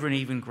over an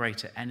even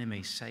greater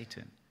enemy,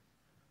 Satan.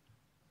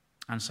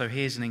 And so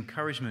here's an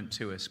encouragement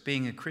to us.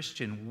 Being a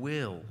Christian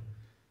will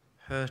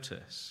hurt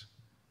us.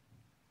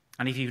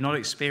 And if you've not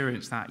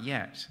experienced that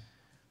yet,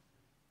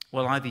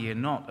 well, either you're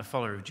not a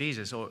follower of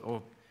Jesus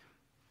or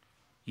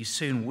you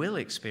soon will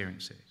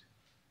experience it.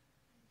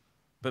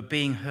 But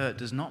being hurt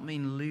does not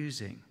mean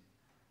losing,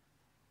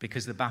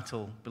 because the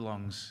battle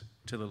belongs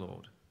to the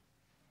Lord.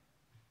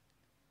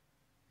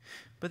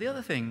 But the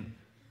other thing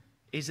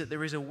is that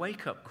there is a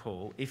wake-up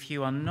call if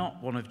you are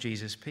not one of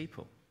Jesus'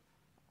 people.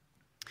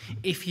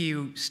 If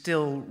you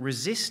still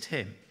resist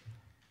him,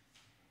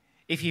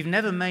 if you've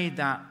never made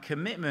that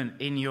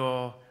commitment in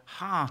your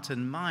heart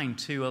and mind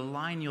to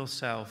align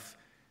yourself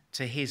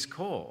to his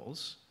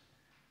cause,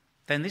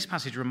 then this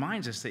passage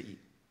reminds us that,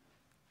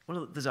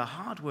 Well, there's a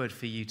hard word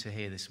for you to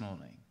hear this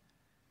morning,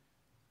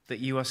 that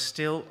you are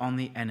still on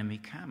the enemy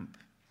camp.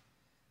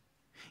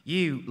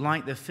 You,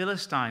 like the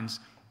Philistines,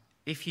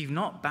 if you've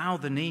not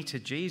bowed the knee to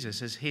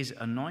Jesus as his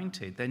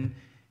anointed, then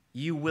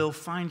you will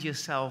find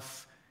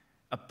yourself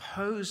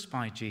opposed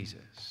by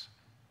Jesus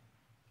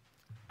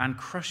and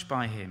crushed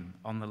by him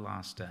on the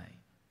last day.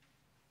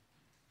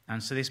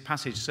 And so this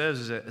passage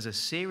serves as a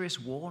serious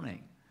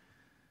warning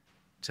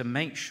to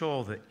make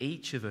sure that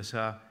each of us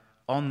are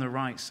on the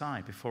right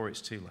side before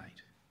it's too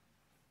late.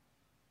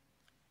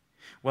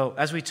 Well,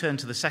 as we turn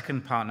to the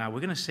second part now,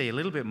 we're going to see a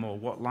little bit more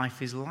what life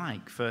is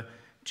like for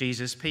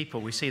Jesus'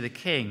 people. We see the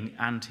king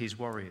and his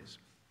warriors.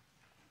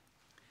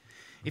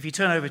 If you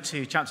turn over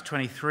to chapter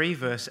 23,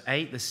 verse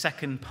 8, the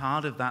second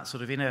part of that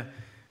sort of inner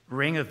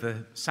ring of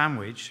the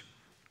sandwich,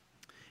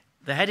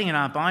 the heading in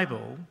our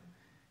Bible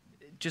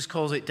just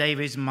calls it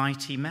David's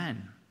mighty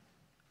men.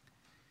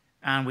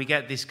 And we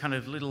get this kind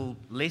of little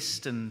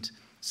list and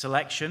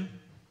selection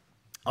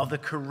of the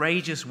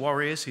courageous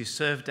warriors who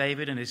served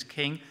David and his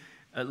king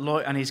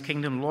and his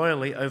kingdom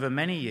loyally over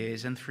many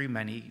years and through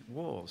many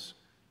wars.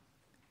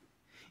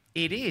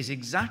 It is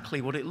exactly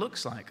what it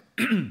looks like.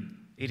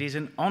 It is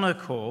an honor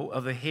call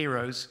of the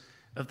heroes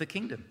of the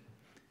kingdom.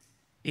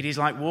 It is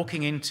like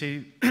walking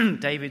into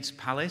David's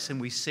palace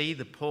and we see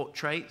the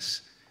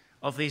portraits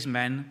of these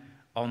men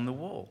on the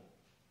wall,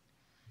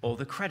 or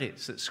the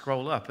credits that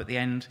scroll up at the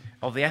end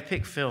of the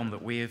epic film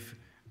that we have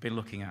been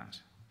looking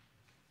at.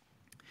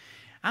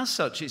 As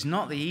such, it's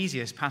not the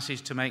easiest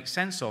passage to make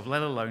sense of,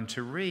 let alone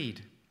to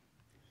read.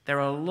 There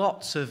are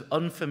lots of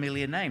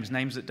unfamiliar names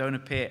that don't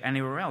appear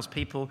anywhere else,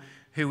 people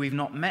who we've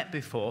not met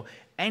before,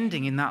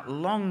 ending in that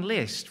long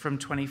list from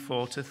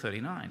 24 to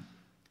 39.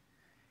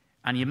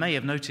 And you may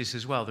have noticed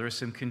as well, there are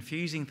some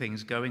confusing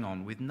things going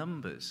on with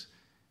numbers.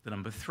 The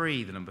number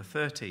 3, the number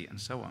 30,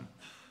 and so on.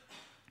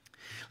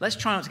 Let's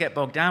try not to get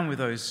bogged down with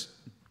those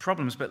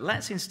problems, but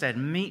let's instead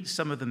meet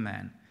some of the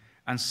men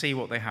and see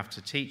what they have to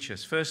teach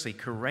us. Firstly,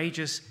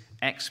 courageous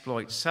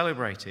exploits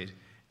celebrated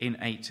in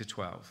 8 to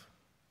 12.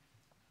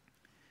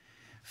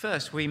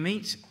 First, we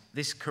meet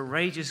this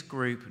courageous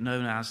group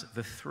known as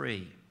the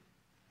Three.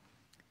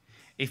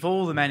 If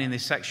all the men in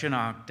this section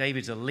are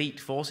David's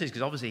elite forces,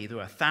 because obviously there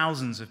are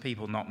thousands of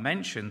people not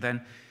mentioned,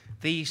 then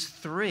these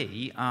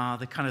three are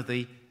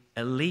the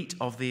elite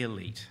of the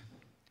elite.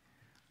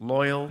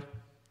 Loyal,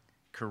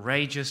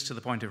 courageous to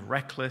the point of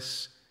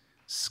reckless,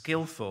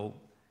 skillful,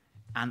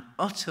 and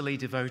utterly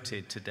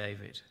devoted to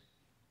David.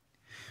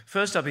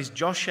 First up is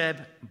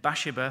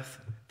Josheb-Basshebeth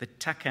the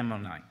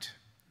Tachemonite.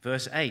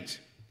 Verse 8.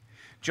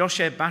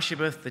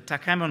 Josheb-Basshebeth the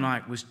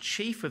Tachemonite was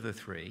chief of the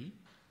three.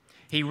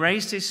 He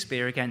raised his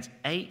spear against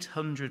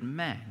 800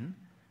 men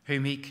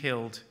whom he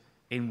killed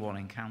in one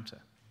encounter.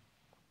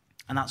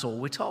 And that's all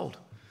we're told.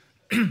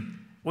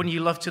 Wouldn't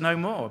you love to know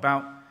more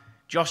about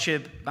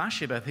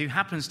Josheb-Basshebeth, who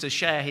happens to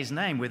share his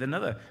name with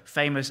another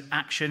famous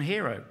action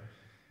hero?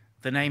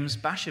 The name's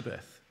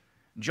Basshebeth,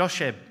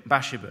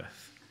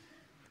 Josheb-Basshebeth.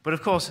 But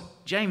of course,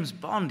 James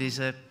Bond is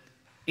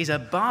a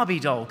Barbie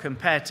doll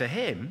compared to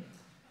him.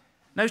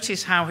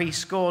 Notice how he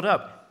scored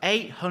up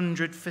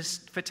 800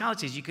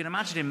 fatalities. You can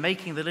imagine him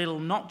making the little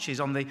notches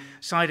on the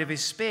side of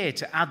his spear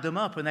to add them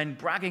up and then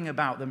bragging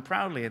about them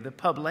proudly at the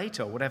pub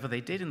later, or whatever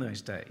they did in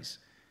those days.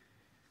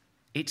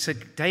 It's a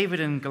David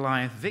and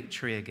Goliath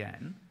victory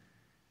again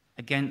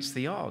against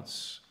the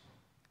odds.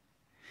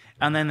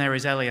 And then there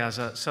is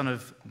Eleazar, son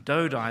of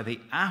Dodai, the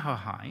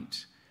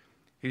Ahohite,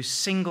 who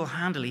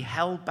single-handedly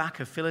held back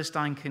a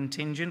Philistine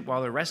contingent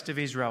while the rest of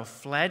Israel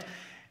fled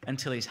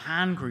until his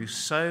hand grew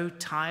so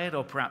tired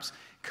or perhaps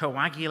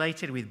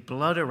coagulated with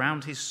blood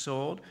around his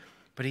sword,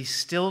 but he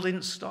still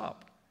didn't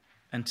stop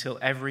until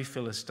every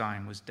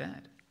Philistine was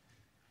dead.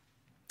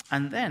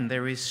 And then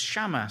there is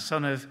Shammah,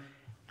 son of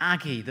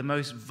Agi, the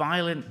most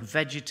violent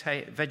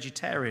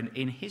vegetarian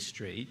in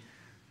history,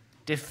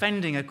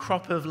 defending a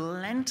crop of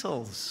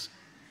lentils.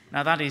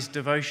 Now that is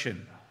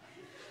devotion.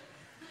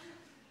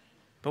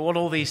 But what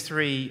all these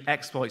three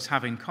exploits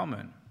have in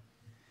common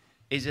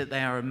is that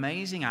they are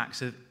amazing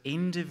acts of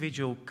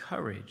individual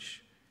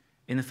courage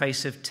in the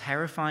face of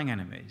terrifying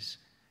enemies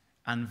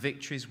and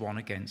victories won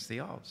against the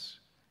odds.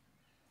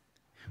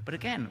 But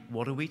again,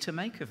 what are we to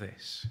make of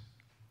this?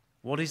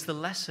 What is the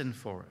lesson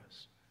for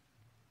us?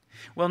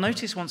 Well,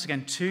 notice once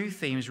again two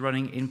themes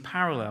running in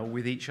parallel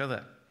with each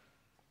other.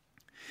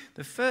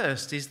 The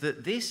first is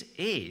that this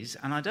is,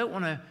 and I don't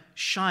want to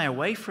shy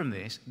away from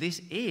this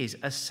is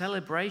a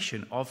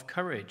celebration of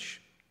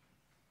courage.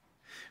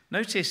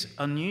 Notice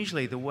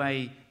unusually the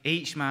way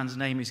each man's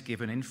name is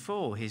given in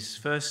full. His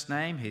first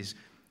name, his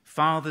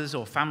father's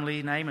or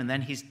family name, and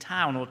then his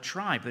town or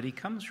tribe that he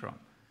comes from.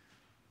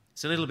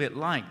 It's a little bit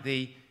like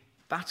the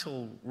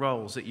battle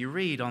rolls that you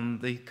read on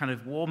the kind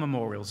of war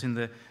memorials in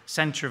the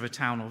center of a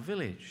town or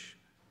village.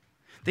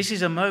 This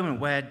is a moment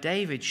where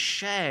David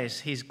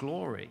shares his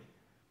glory,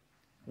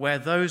 where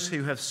those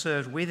who have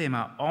served with him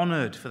are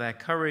honored for their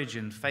courage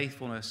and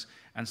faithfulness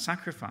and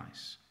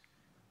sacrifice.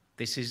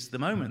 This is the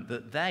moment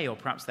that they, or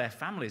perhaps their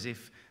families,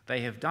 if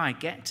they have died,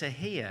 get to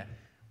hear,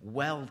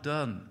 "Well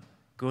done,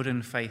 good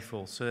and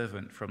faithful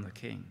servant from the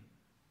king.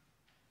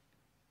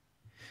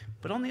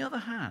 But on the other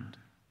hand,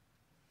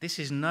 this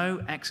is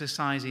no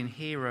exercise in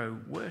hero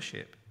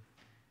worship,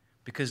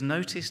 because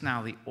notice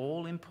now the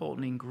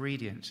all-important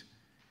ingredient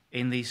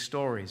in these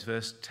stories,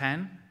 verse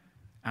 10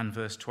 and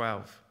verse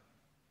 12.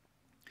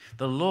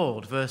 The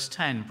Lord, verse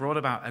 10, brought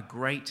about a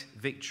great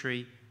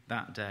victory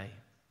that day.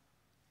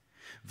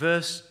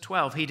 Verse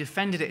 12, he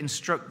defended it and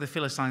struck the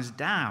Philistines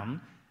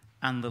down,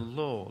 and the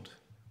Lord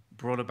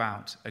brought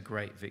about a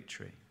great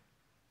victory.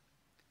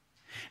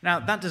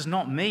 Now, that does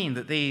not mean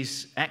that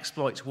these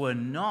exploits were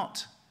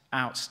not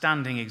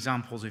outstanding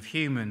examples of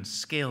human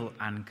skill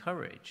and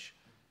courage.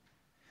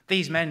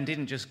 These men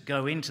didn't just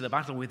go into the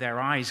battle with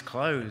their eyes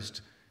closed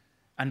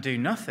and do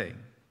nothing.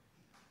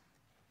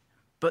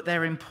 But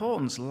their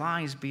importance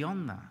lies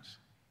beyond that.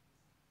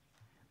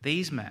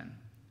 These men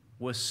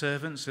were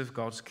servants of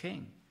God's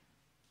King.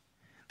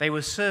 They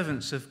were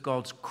servants of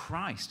God's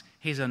Christ,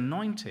 his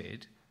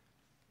anointed,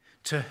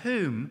 to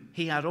whom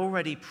he had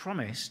already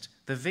promised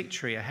the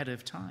victory ahead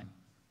of time.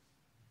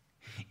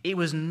 It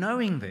was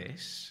knowing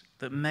this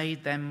that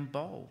made them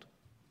bold.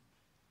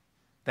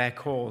 Their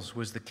cause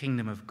was the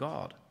kingdom of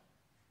God,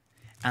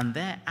 and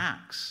their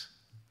acts,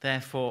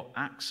 therefore,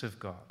 acts of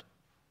God.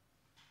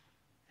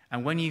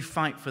 And when you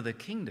fight for the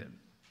kingdom,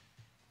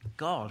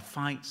 God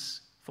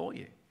fights for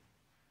you.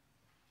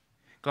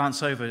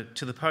 Glance over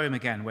to the poem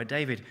again, where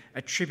David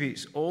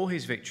attributes all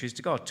his victories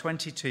to God.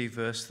 22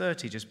 verse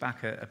 30, just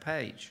back a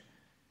page.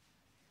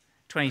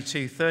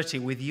 22:30,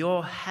 with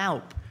your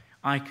help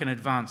I can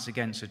advance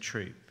against a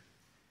troop.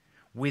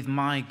 With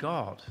my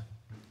God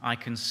I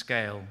can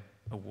scale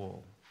a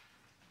wall.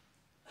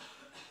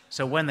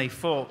 So when they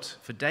fought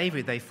for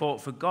David, they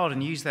fought for God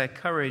and used their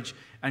courage,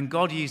 and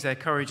God used their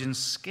courage and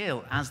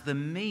skill as the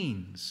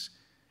means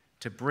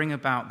to bring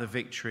about the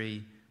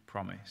victory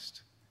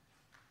promised.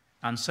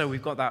 And so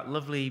we've got that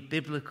lovely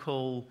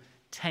biblical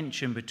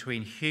tension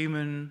between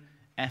human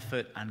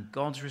effort and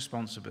God's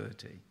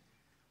responsibility.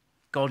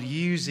 God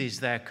uses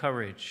their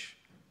courage,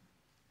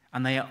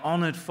 and they are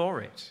honored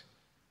for it.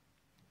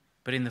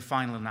 But in the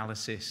final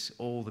analysis,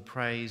 all the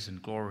praise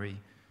and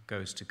glory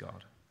goes to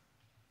God.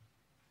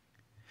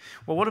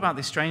 Well, what about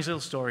this strange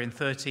little story in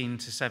 13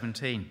 to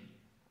 17?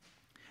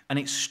 An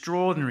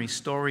extraordinary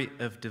story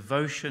of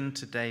devotion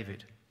to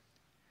David.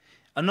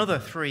 Another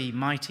 3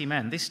 mighty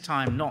men, this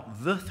time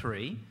not the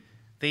 3.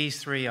 These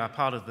 3 are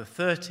part of the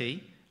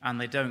 30, and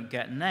they don't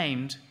get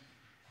named.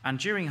 And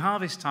during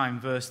harvest time,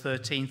 verse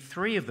 13,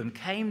 3 of them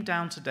came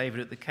down to David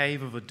at the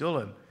cave of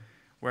Adullam,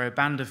 where a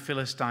band of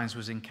Philistines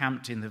was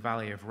encamped in the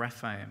valley of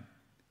Rephaim.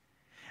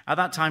 At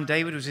that time,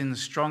 David was in the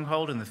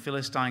stronghold, and the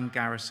Philistine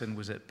garrison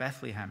was at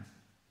Bethlehem.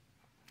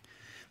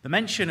 The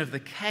mention of the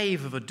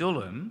cave of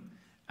Adullam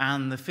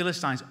and the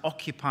Philistines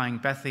occupying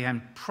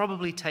Bethlehem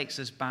probably takes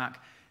us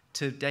back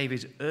to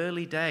David's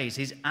early days,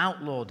 his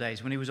outlaw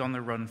days, when he was on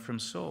the run from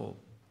Saul.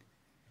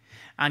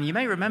 And you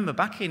may remember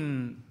back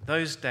in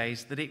those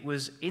days that it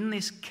was in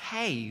this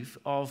cave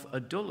of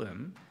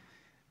Adullam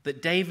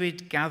that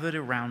David gathered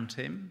around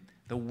him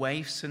the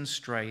waifs and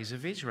strays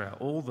of Israel,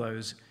 all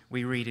those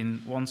we read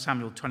in 1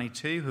 Samuel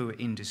 22 who are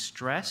in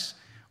distress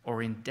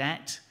or in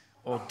debt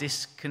or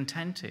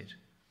discontented.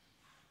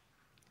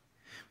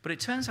 But it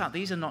turns out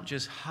these are not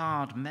just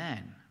hard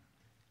men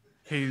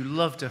who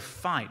loved to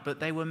fight, but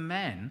they were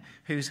men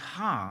whose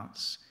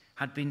hearts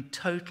had been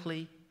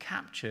totally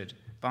captured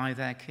by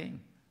their king.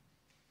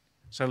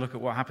 So look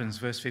at what happens,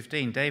 verse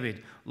 15.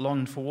 David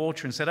longed for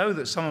water and said, "Oh,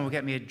 that someone would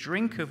get me a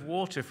drink of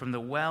water from the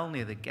well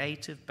near the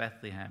gate of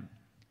Bethlehem."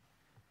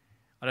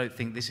 I don't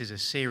think this is a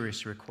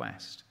serious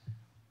request.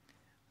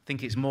 I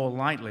think it's more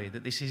likely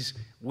that this is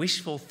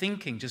wishful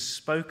thinking just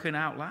spoken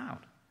out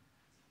loud.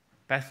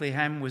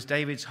 Bethlehem was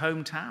David's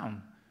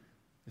hometown.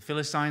 The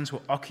Philistines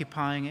were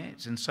occupying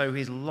it, and so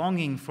his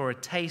longing for a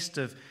taste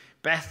of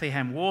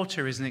Bethlehem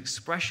water is an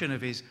expression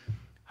of his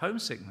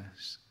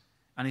homesickness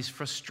and his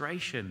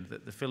frustration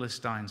that the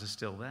Philistines are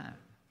still there.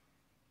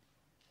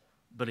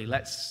 But he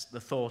lets the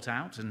thought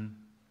out, and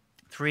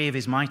 3 of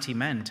his mighty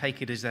men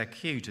take it as their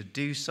cue to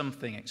do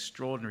something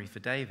extraordinary for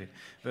David.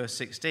 Verse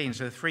 16,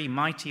 so the 3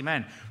 mighty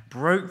men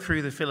broke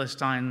through the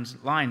Philistines'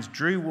 lines,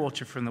 drew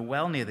water from the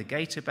well near the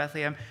gate of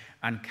Bethlehem,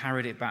 and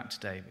carried it back to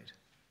David.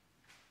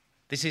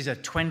 This is a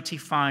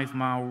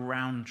 25-mile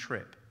round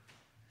trip.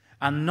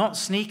 And not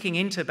sneaking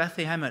into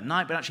Bethlehem at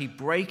night, but actually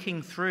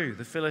breaking through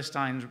the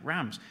Philistines'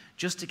 ramps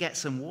just to get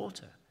some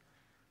water.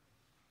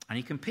 And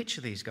you can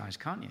picture these guys,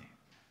 can't you?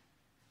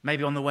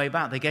 Maybe on the way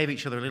back, they gave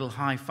each other a little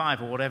high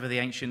five or whatever the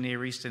ancient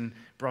Near Eastern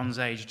Bronze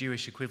Age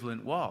Jewish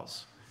equivalent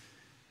was.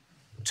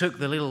 Took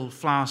the little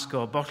flask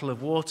or bottle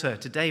of water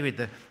to David,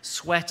 the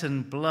sweat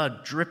and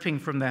blood dripping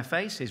from their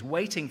faces,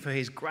 waiting for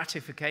his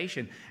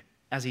gratification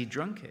as he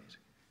drank it.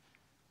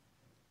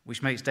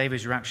 Which makes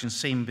David's reaction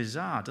seem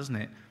bizarre, doesn't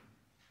it?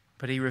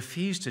 But he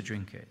refused to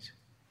drink it.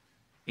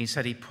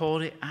 Instead, he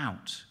poured it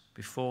out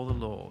before the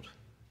Lord.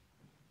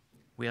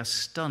 We are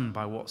stunned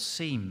by what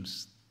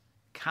seems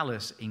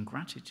callous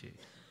ingratitude.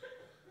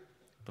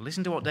 But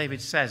listen to what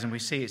David says, and we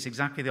see it's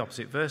exactly the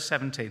opposite. Verse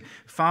 17,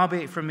 "Far be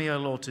it from me, O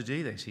Lord, to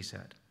do this," he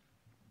said.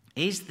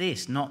 "Is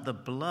this not the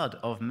blood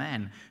of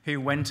men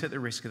who went at the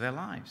risk of their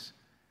lives?"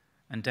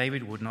 And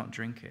David would not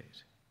drink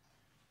it.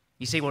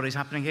 You see what is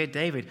happening here?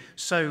 David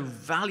so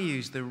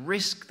values the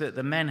risk that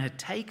the men had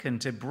taken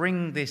to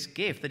bring this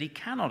gift that he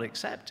cannot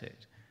accept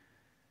it.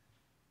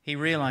 He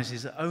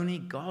realizes that only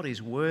God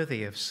is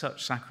worthy of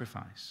such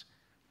sacrifice.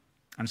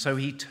 And so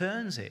he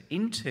turns it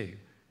into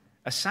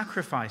a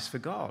sacrifice for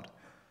God.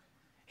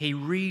 He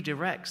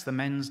redirects the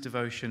men's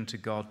devotion to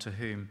God, to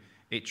whom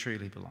it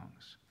truly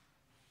belongs.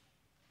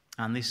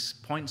 And this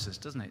points us,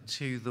 doesn't it,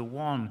 to the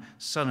one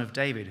son of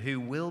David who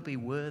will be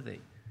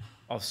worthy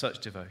of such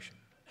devotion.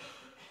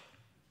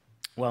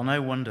 Well,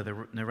 no wonder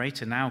the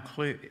narrator now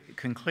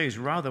concludes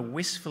rather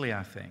wistfully,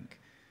 I think,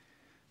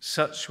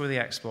 "Such were the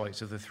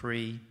exploits of the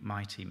three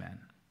mighty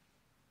men."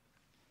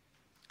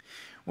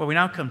 Well, we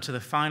now come to the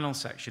final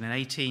section in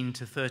 18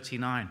 to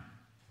 39.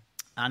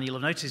 And you'll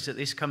have noticed that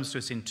this comes to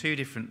us in two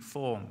different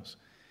forms.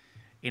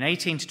 In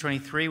 18 to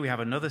 23, we have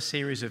another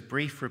series of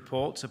brief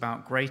reports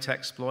about great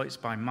exploits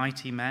by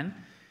mighty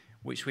men,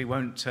 which we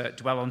won't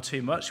dwell on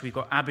too much. We've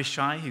got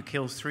Abishai, who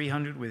kills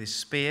 300 with his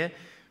spear,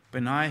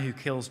 Benaiah, who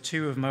kills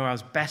 2 of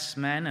Moab's best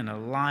men, and a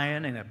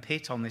lion in a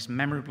pit on this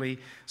memorably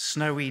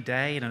snowy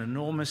day, and an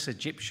enormous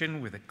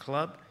Egyptian with a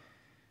club.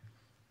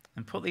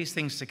 And put these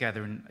things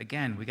together, and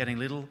again, we're getting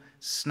little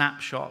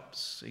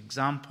snapshots,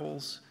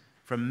 examples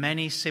from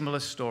many similar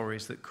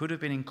stories that could have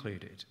been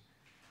included,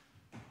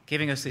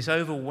 giving us this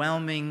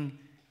overwhelming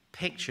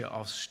picture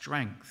of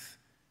strength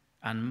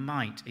and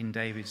might in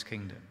David's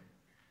kingdom.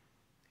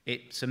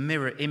 It's a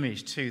mirror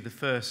image to the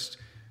first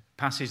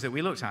passage that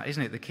we looked at,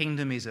 isn't it? The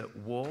kingdom is at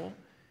war.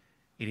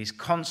 It is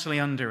constantly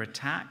under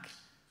attack,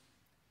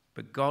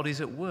 but God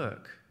is at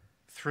work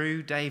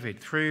through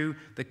David, through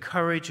the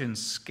courage and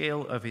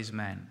skill of his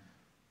men,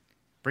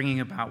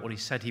 bringing about what he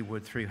said he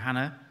would through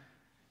Hannah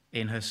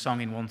in her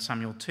song in 1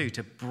 Samuel 2,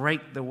 to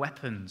break the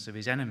weapons of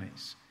his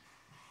enemies,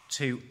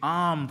 to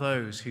arm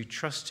those who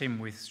trust him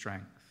with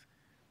strength.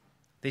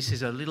 This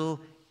is a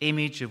little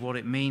image of what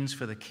it means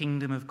for the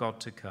kingdom of God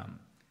to come,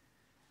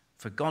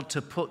 for God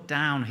to put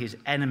down his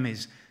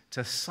enemies,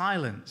 to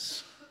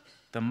silence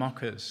the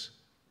mockers,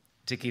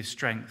 to give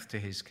strength to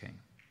his king.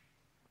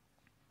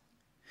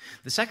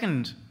 The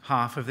second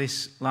half of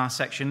this last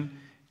section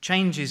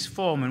changes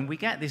form, and we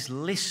get this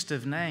list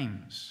of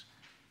names.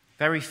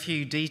 Very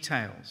few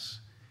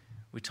details.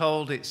 We're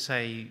told it's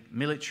a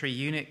military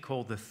unit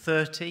called the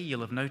 30.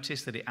 You'll have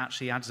noticed that it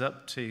actually adds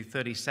up to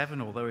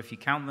 37, although if you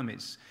count them,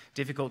 it's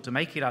difficult to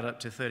make it add up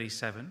to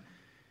 37.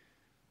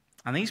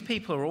 And these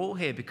people are all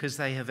here because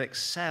they have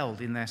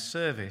excelled in their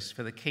service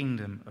for the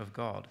kingdom of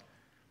God.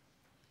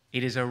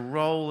 It is a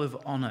role of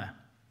honor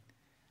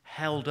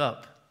held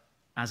up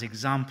as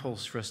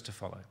examples for us to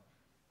follow.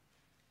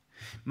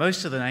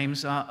 Most of the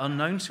names are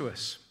unknown to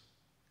us.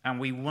 And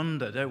we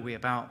wonder, don't we,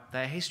 about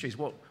their histories.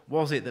 What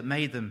was it that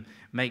made them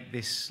make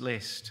this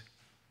list?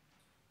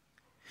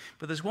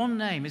 But there's one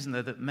name, isn't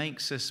there, that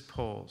makes us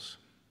pause.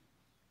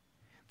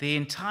 The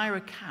entire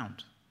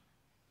account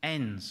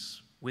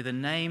ends with a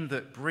name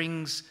that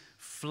brings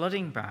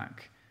flooding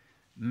back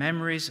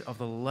memories of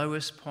the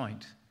lowest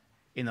point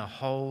in the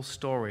whole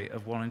story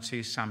of 1 and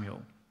 2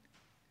 Samuel.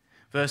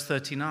 Verse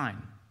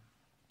 39,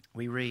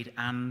 we read,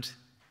 "And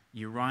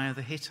Uriah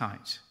the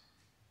Hittite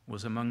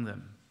was among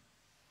them."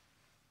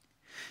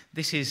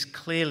 This is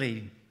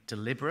clearly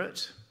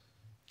deliberate.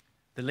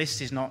 The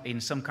list is not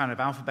in some kind of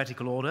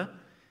alphabetical order.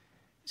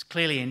 It's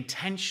clearly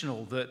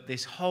intentional that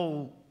this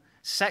whole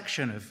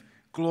section of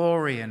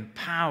glory and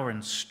power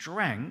and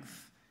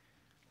strength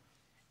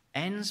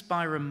ends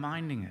by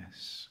reminding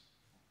us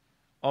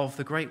of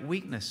the great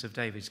weakness of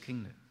David's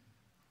kingdom.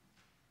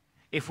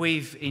 If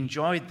we've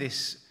enjoyed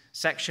this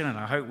section, and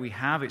I hope we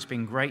have, it's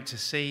been great to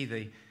see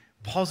the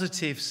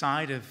positive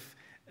side of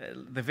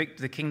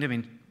the kingdom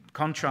in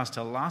contrast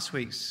to last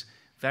week's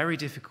very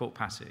difficult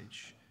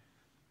passage.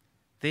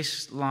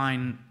 This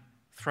line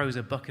throws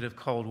a bucket of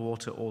cold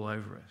water all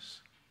over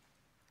us.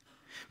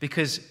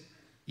 Because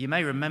you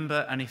may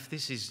remember, and if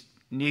this is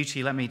new to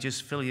you, let me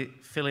just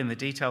fill in the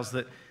details,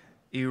 that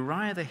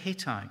Uriah the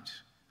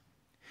Hittite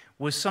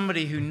was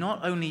somebody who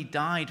not only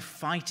died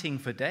fighting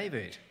for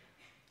David,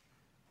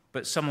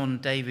 but someone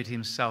David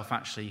himself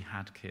actually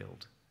had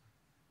killed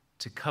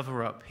to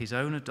cover up his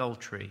own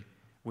adultery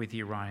with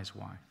Uriah's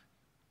wife.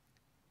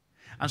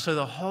 And so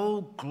the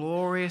whole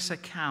glorious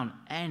account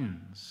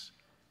ends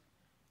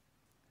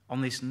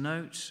on this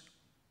note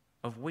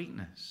of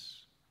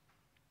weakness.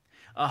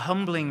 A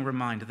humbling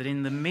reminder that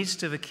in the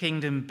midst of a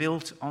kingdom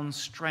built on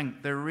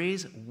strength, there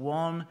is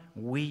one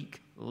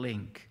weak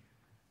link: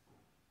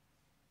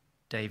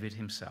 David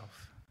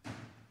himself.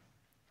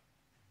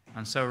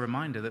 And so a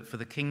reminder that for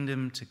the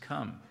kingdom to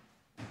come,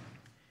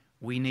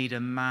 we need a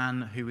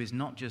man who is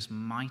not just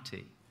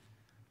mighty,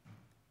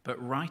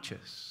 but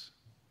righteous.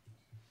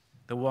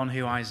 The one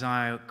who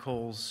Isaiah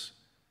calls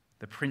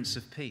the Prince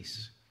of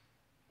Peace.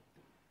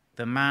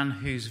 The man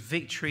whose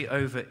victory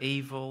over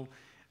evil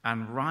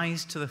and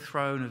rise to the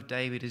throne of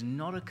David is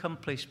not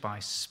accomplished by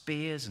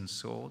spears and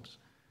swords,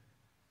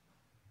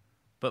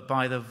 but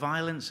by the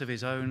violence of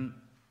his own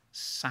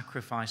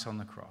sacrifice on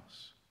the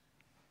cross,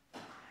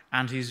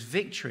 and whose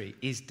victory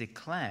is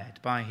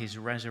declared by his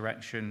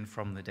resurrection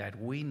from the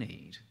dead. We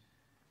need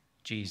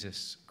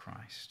Jesus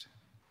Christ.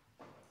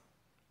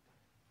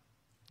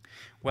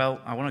 Well,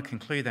 I want to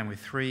conclude then with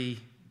 3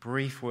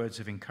 brief words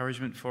of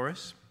encouragement for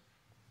us,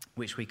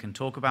 which we can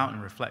talk about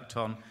and reflect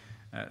on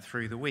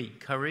through the week.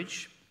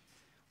 Courage,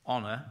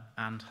 honor,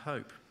 and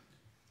hope.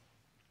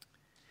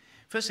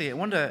 Firstly, I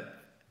wonder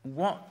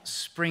what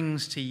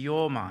springs to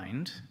your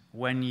mind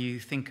when you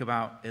think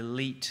about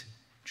elite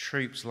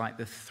troops like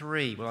the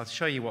 3. Well, I'll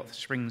show you what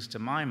springs to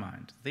my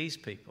mind. These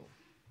people.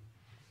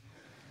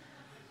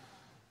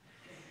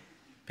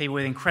 People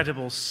with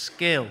incredible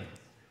skill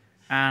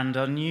and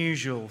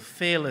unusual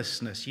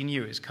fearlessness. You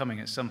knew it was coming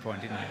at some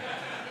point, didn't you?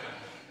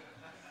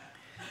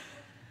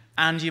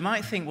 And you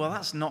might think, well,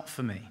 that's not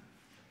for me.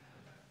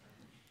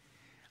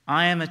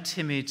 I am a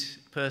timid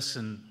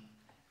person,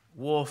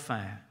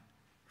 warfare,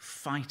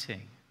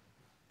 fighting.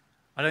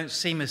 I don't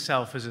see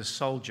myself as a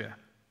soldier.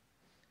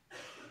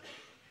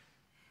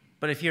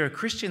 But if you're a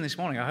Christian this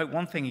morning, I hope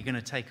one thing you're going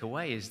to take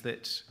away is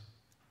that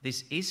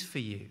this is for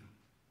you.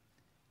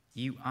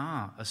 You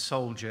are a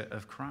soldier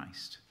of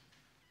Christ.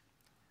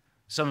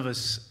 Some of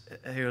us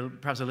who are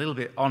perhaps a little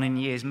bit on in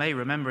years may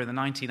remember in the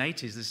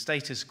 1980s the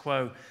Status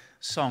Quo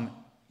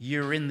song,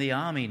 "You're in the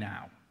Army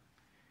Now."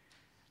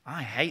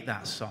 I hate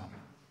that song.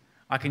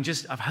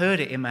 I've heard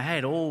it in my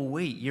head all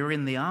week. You're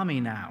in the army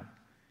now.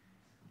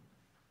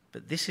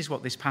 But this is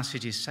what this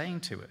passage is saying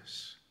to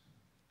us.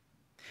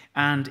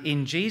 And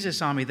in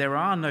Jesus' army, there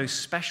are no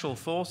special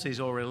forces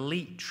or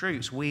elite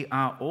troops. We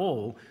are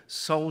all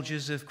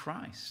soldiers of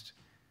Christ.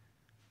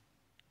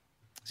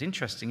 It's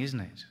interesting,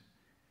 isn't it?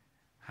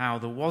 How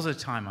there was a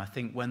time, I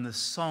think, when the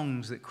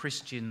songs that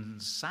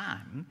Christians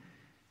sang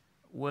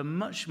were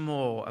much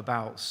more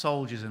about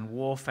soldiers and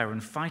warfare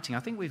and fighting. I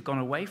think we've gone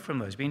away from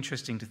those. It'd be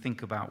interesting to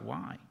think about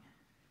why.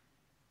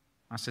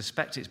 I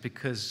suspect it's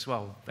because,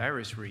 well,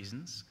 various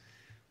reasons.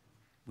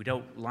 We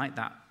don't like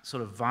that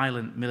sort of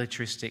violent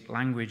militaristic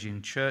language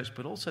in church,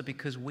 but also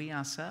because we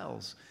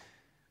ourselves,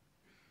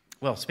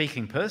 well,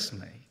 speaking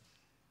personally,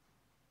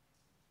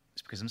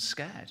 it's because I'm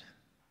scared.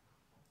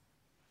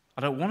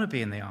 I don't want to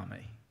be in the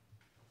army.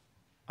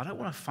 I don't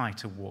want to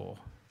fight a war.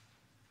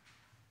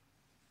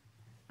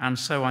 And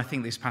so I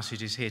think this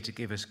passage is here to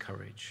give us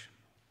courage.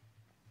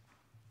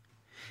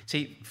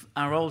 See,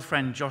 our old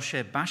friend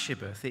Joshua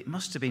Bashebath, it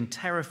must have been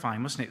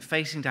terrifying, mustn't it,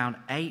 facing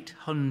down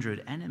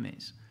 800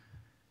 enemies.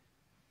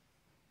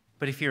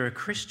 But if you're a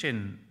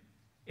Christian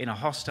in a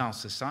hostile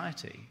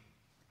society,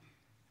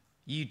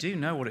 you do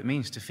know what it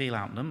means to feel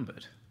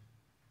outnumbered.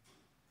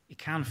 It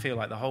can feel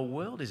like the whole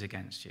world is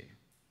against you.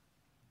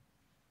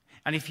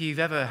 And if you've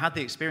ever had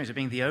the experience of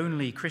being the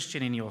only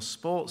Christian in your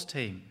sports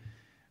team,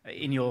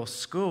 in your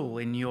school,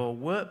 in your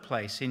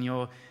workplace, in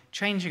your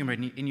changing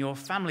room, in your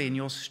family, in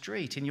your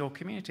street, in your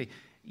community,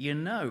 you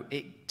know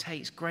it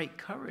takes great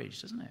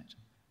courage, doesn't it?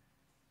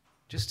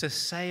 Just to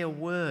say a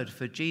word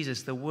for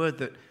Jesus, the word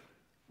that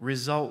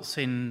results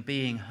in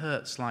being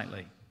hurt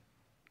slightly.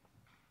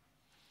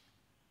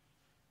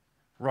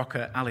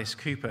 Rocker Alice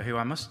Cooper, who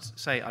I must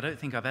say I don't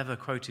think I've ever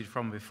quoted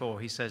from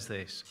before, he says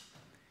this: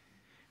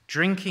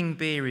 "Drinking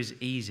beer is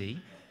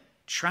easy,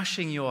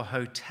 trashing your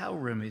hotel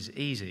room is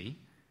easy,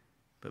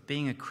 but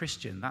being a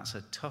Christian, that's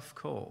a tough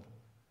call.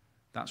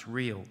 That's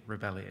real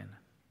rebellion."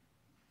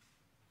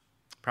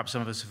 Perhaps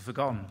some of us have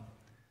forgotten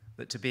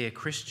that to be a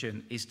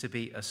Christian is to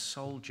be a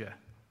soldier.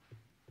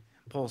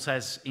 Paul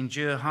says,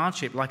 endure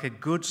hardship like a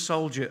good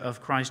soldier of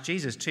Christ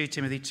Jesus. 2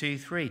 Timothy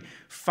 2:3.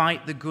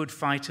 Fight the good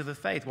fight of the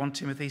faith. 1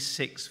 Timothy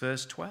 6,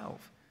 verse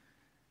 12.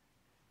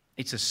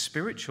 It's a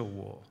spiritual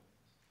war,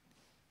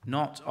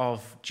 not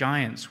of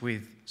giants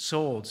with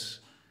swords,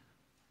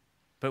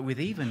 but with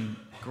even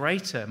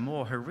greater,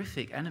 more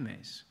horrific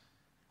enemies.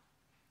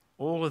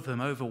 All of them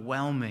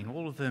overwhelming,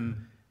 all of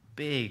them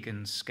big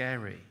and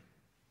scary.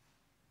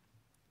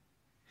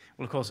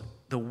 Well, of course,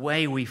 the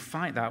way we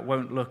fight that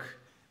won't look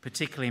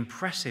particularly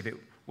impressive. It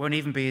won't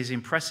even be as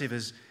impressive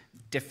as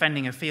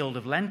defending a field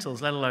of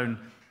lentils, let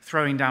alone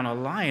throwing down a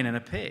lion in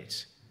a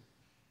pit.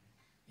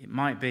 It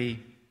might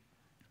be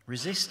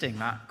resisting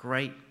that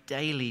great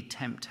daily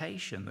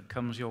temptation that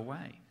comes your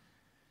way.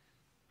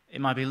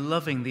 It might be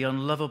loving the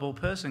unlovable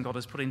person God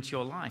has put into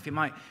your life. It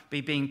might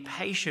be being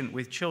patient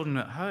with children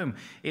at home.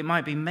 It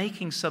might be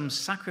making some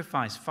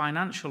sacrifice,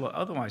 financial or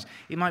otherwise.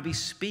 It might be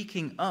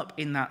speaking up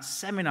in that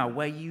seminar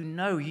where you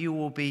know you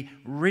will be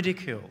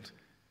ridiculed.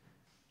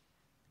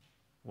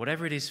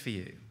 Whatever it is for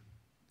you,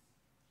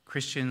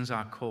 Christians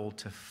are called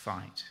to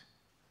fight.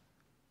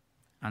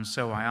 And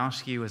so I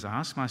ask you, as I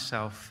ask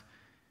myself,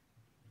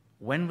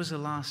 when was the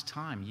last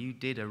time you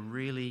did a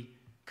really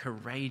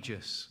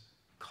courageous,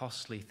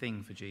 costly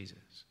thing for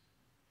Jesus?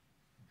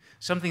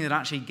 Something that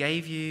actually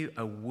gave you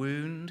a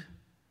wound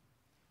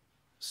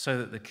so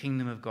that the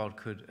kingdom of God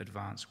could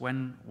advance.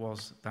 When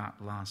was that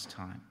last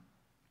time?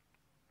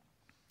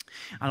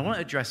 And I want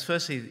to address,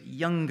 firstly,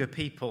 younger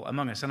people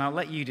among us, and I'll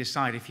let you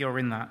decide if you're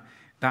in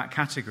that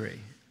category.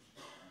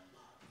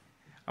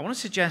 I want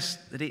to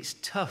suggest that it's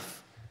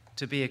tough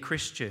to be a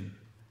Christian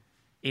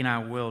in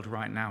our world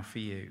right now for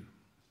you.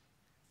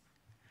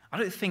 I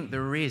don't think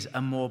there is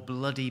a more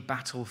bloody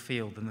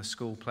battlefield than the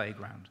school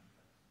playground,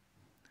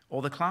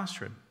 or the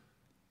classroom,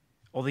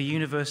 or the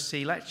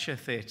university lecture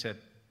theatre.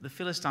 The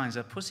Philistines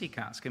are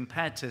pussycats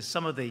compared to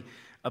some of the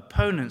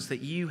opponents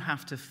that you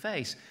have to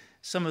face,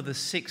 some of the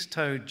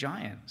six-toed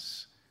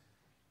giants,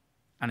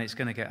 and it's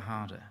going to get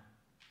harder.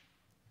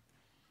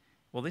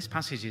 Well, this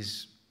passage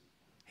is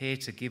here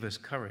to give us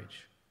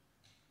courage,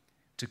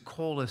 to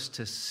call us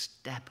to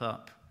step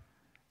up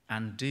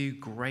and do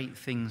great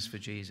things for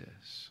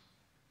Jesus.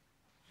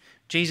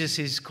 Jesus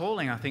is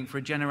calling, I think, for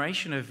a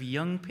generation of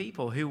young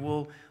people who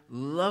will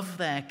love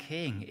their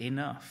king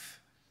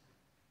enough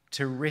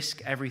to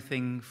risk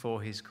everything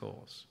for his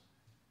cause.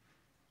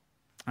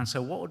 And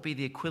so what would be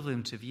the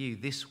equivalent of you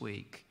this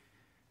week,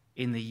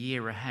 in the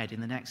year ahead, in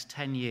the next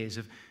 10 years,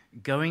 of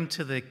going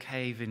to the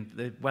cave, in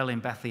the well in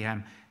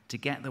Bethlehem, to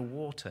get the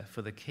water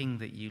for the king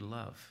that you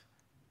love?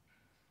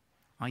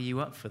 Are you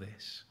up for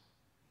this?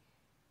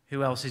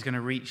 Who else is going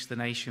to reach the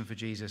nation for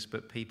Jesus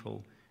but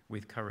people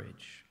with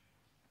courage?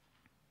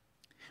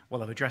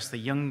 Well, I've addressed the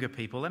younger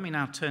people. Let me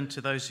now turn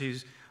to those who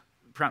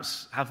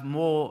perhaps have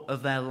more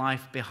of their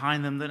life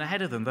behind them than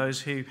ahead of them. Those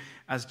who,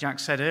 as Jack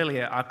said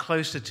earlier, are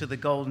closer to the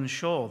golden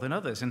shore than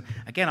others. And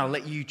again, I'll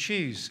let you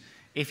choose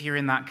if you're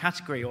in that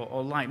category,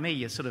 or like me,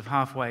 you're sort of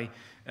halfway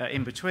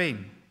in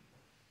between.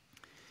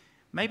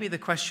 Maybe the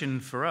question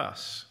for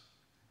us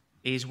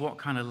is, what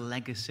kind of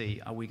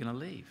legacy are we going to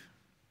leave?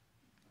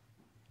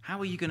 How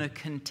are you going to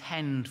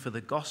contend for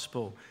the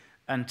gospel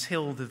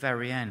until the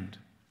very end?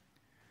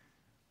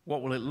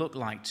 What will it look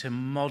like to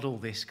model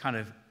this kind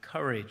of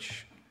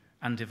courage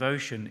and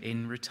devotion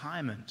in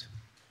retirement,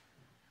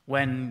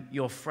 when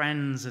your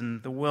friends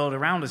and the world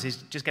around us is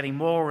just getting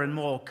more and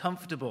more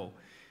comfortable?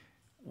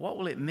 What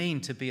will it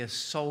mean to be a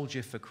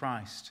soldier for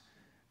Christ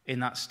in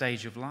that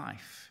stage of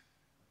life?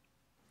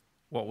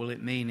 What will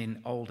it mean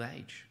in old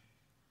age?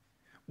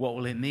 What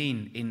will it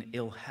mean in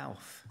ill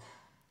health,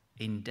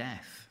 in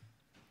death?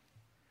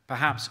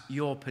 Perhaps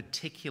your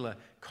particular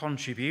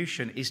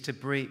contribution is to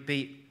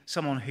be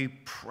someone who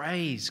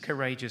prays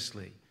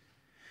courageously,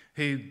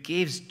 who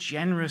gives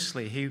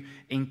generously, who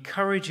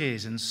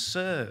encourages and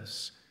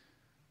serves.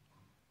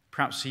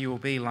 Perhaps you will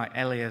be like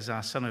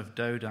Eleazar, son of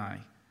Dodai,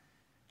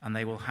 and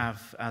they will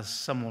have, as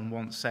someone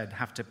once said,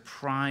 have to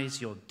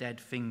prise your dead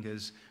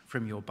fingers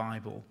from your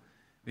Bible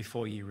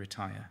before you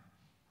retire.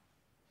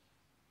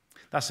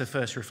 That's the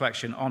first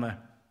reflection. Honor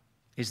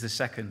is the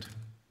second.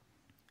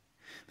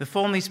 The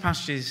form these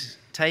passages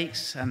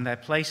takes and their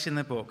place in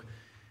the book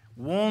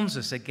warns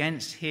us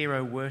against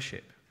hero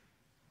worship.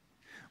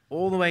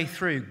 All the way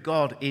through,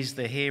 God is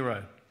the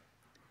hero.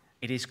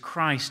 It is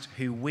Christ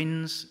who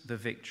wins the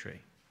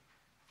victory.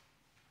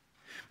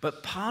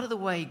 But part of the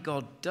way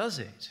God does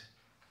it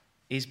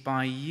is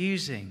by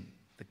using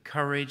the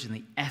courage and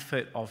the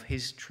effort of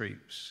his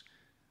troops,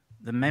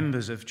 the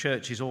members of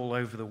churches all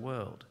over the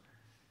world.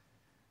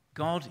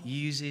 God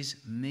uses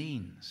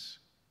means.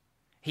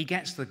 He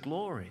gets the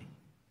glory,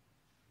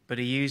 but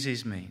he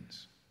uses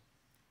means.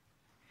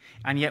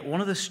 And yet one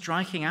of the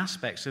striking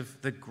aspects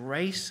of the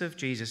grace of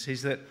Jesus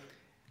is that,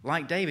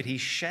 like David, he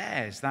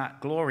shares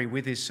that glory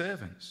with his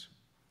servants.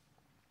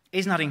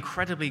 Isn't that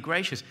incredibly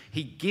gracious?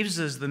 He gives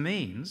us the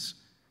means,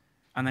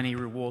 and then he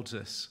rewards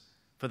us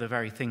for the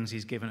very things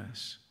he's given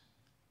us.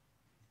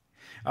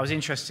 I was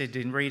interested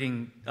in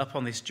reading up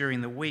on this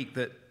during the week,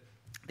 that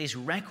this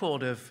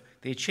record of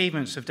the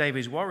achievements of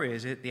David's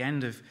warriors at the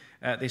end of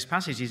this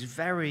passage is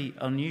very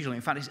unusual.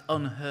 In fact, it's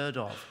unheard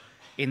of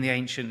in the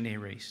ancient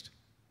Near East.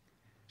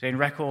 So in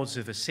records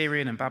of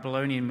Assyrian and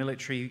Babylonian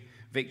military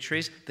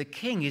victories, the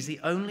king is the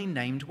only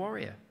named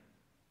warrior.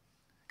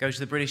 Go to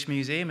the British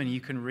Museum and you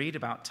can read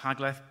about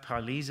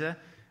Tiglath-Pileser,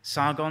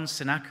 Sargon,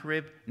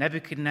 Sennacherib,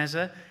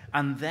 Nebuchadnezzar,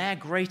 and their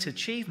great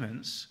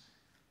achievements,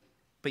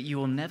 but you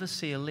will never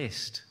see a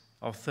list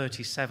of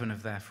 37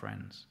 of their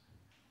friends.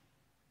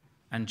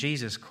 And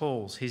Jesus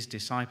calls his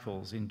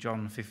disciples in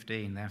John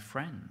 15 their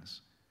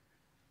friends,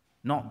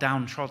 not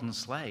downtrodden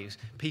slaves,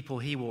 people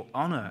he will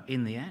honor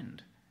in the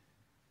end.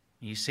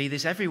 You see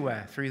this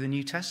everywhere through the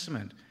New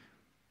Testament.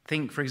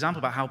 Think, for example,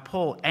 about how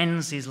Paul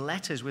ends his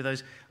letters with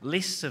those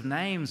lists of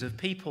names of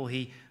people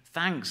he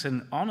thanks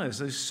and honors,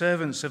 those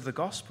servants of the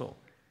gospel.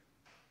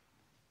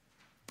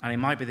 And it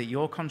might be that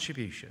your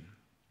contribution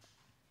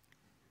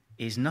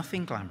is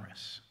nothing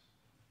glamorous,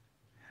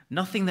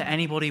 nothing that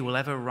anybody will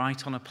ever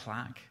write on a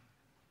plaque.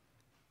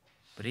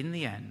 But in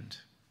the end,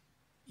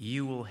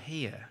 you will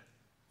hear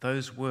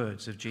those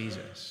words of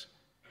Jesus.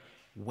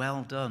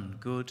 Well done,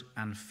 good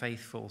and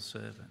faithful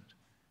servant.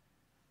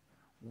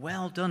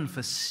 Well done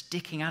for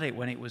sticking at it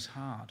when it was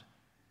hard.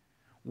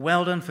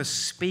 Well done for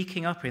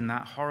speaking up in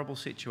that horrible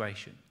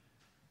situation.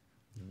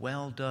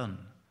 Well done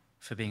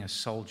for being a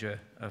soldier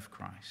of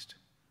Christ.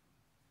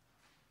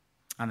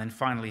 And then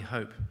finally,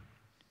 hope.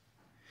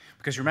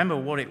 Because remember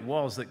what it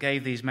was that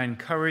gave these men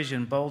courage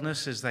and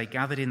boldness as they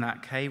gathered in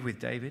that cave with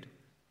David?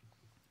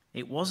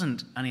 It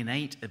wasn't an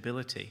innate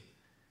ability.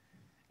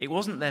 It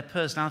wasn't their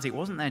personality. It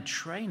wasn't their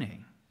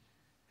training.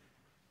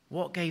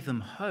 What gave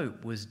them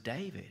hope was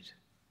David,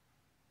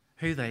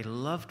 who they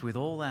loved with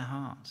all their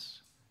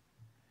hearts,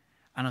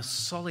 and a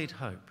solid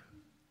hope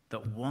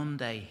that one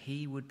day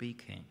he would be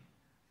king.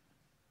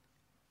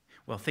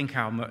 Well, think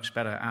how much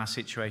better our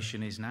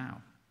situation is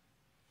now.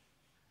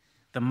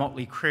 The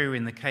motley crew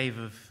in the cave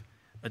of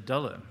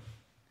Adullam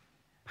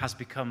has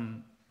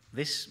become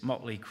this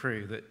motley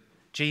crew that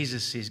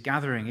Jesus is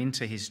gathering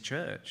into his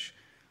church.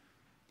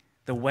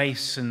 The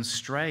waifs and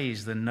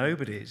strays, the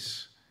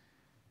nobodies,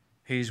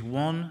 whose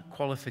one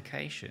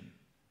qualification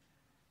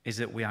is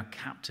that we are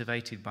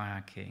captivated by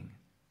our King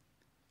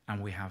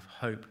and we have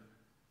hope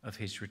of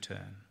his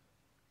return.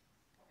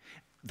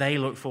 They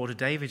look forward to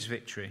David's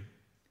victory,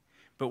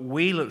 but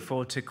we look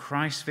forward to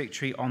Christ's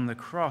victory on the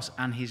cross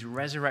and his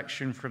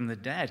resurrection from the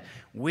dead.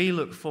 We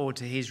look forward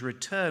to his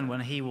return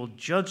when he will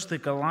judge the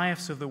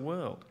Goliaths of the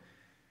world,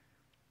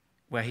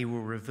 where he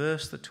will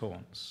reverse the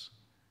taunts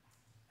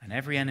and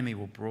every enemy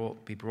will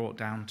be brought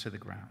down to the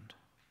ground.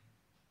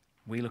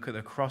 We look at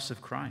the cross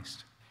of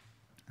Christ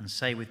and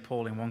say with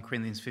Paul in 1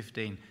 Corinthians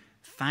 15,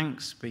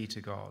 thanks be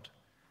to God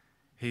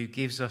who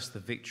gives us the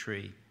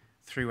victory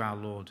through our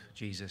Lord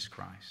Jesus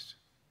Christ.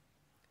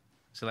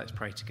 So let's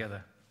pray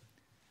together.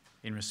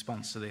 In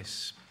response to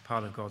this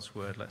part of God's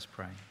word, let's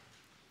pray.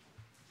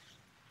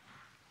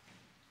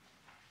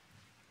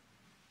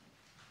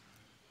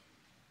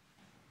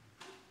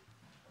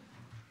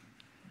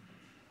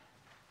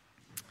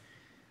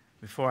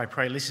 Before I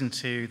pray, listen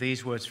to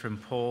these words from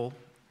Paul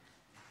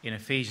in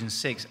Ephesians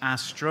 6. Our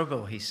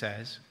struggle, he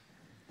says,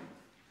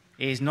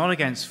 is not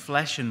against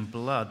flesh and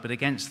blood, but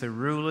against the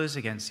rulers,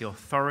 against the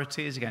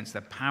authorities, against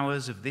the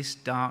powers of this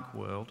dark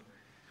world,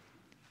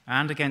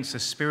 and against the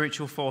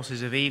spiritual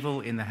forces of evil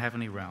in the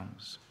heavenly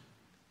realms.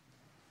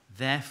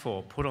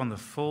 Therefore, put on the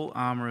full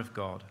armor of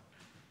God,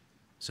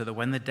 so that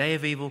when the day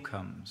of evil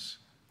comes,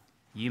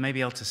 you may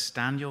be able to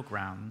stand your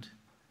ground,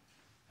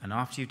 and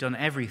after you've done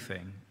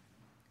everything,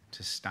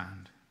 to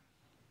stand.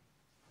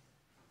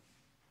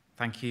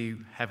 Thank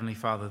you, Heavenly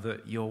Father,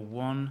 that your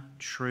one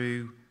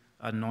true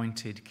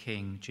anointed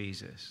King,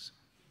 Jesus,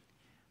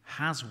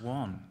 has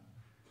won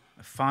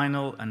a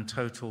final and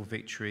total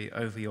victory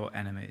over your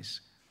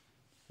enemies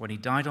when he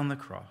died on the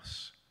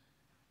cross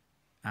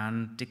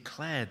and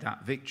declared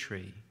that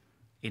victory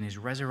in his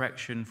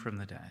resurrection from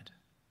the dead.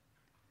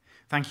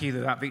 Thank you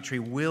that that victory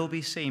will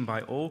be seen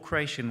by all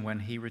creation when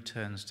he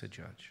returns to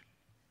judge.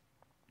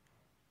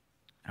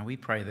 And we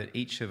pray that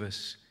each of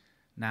us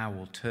now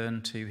will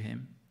turn to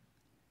him,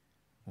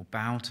 will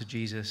bow to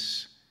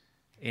Jesus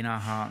in our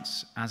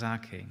hearts as our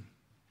King,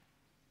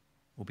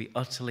 will be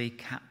utterly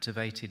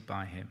captivated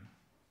by him.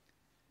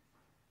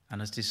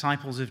 And as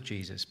disciples of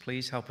Jesus,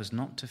 please help us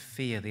not to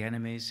fear the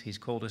enemies he's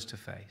called us to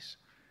face,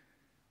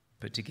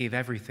 but to give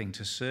everything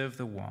to serve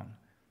the one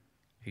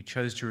who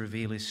chose to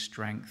reveal his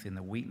strength in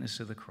the weakness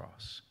of the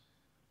cross,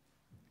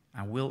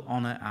 and will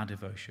honor our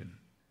devotion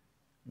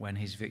when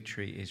his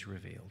victory is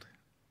revealed.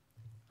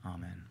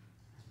 Amen.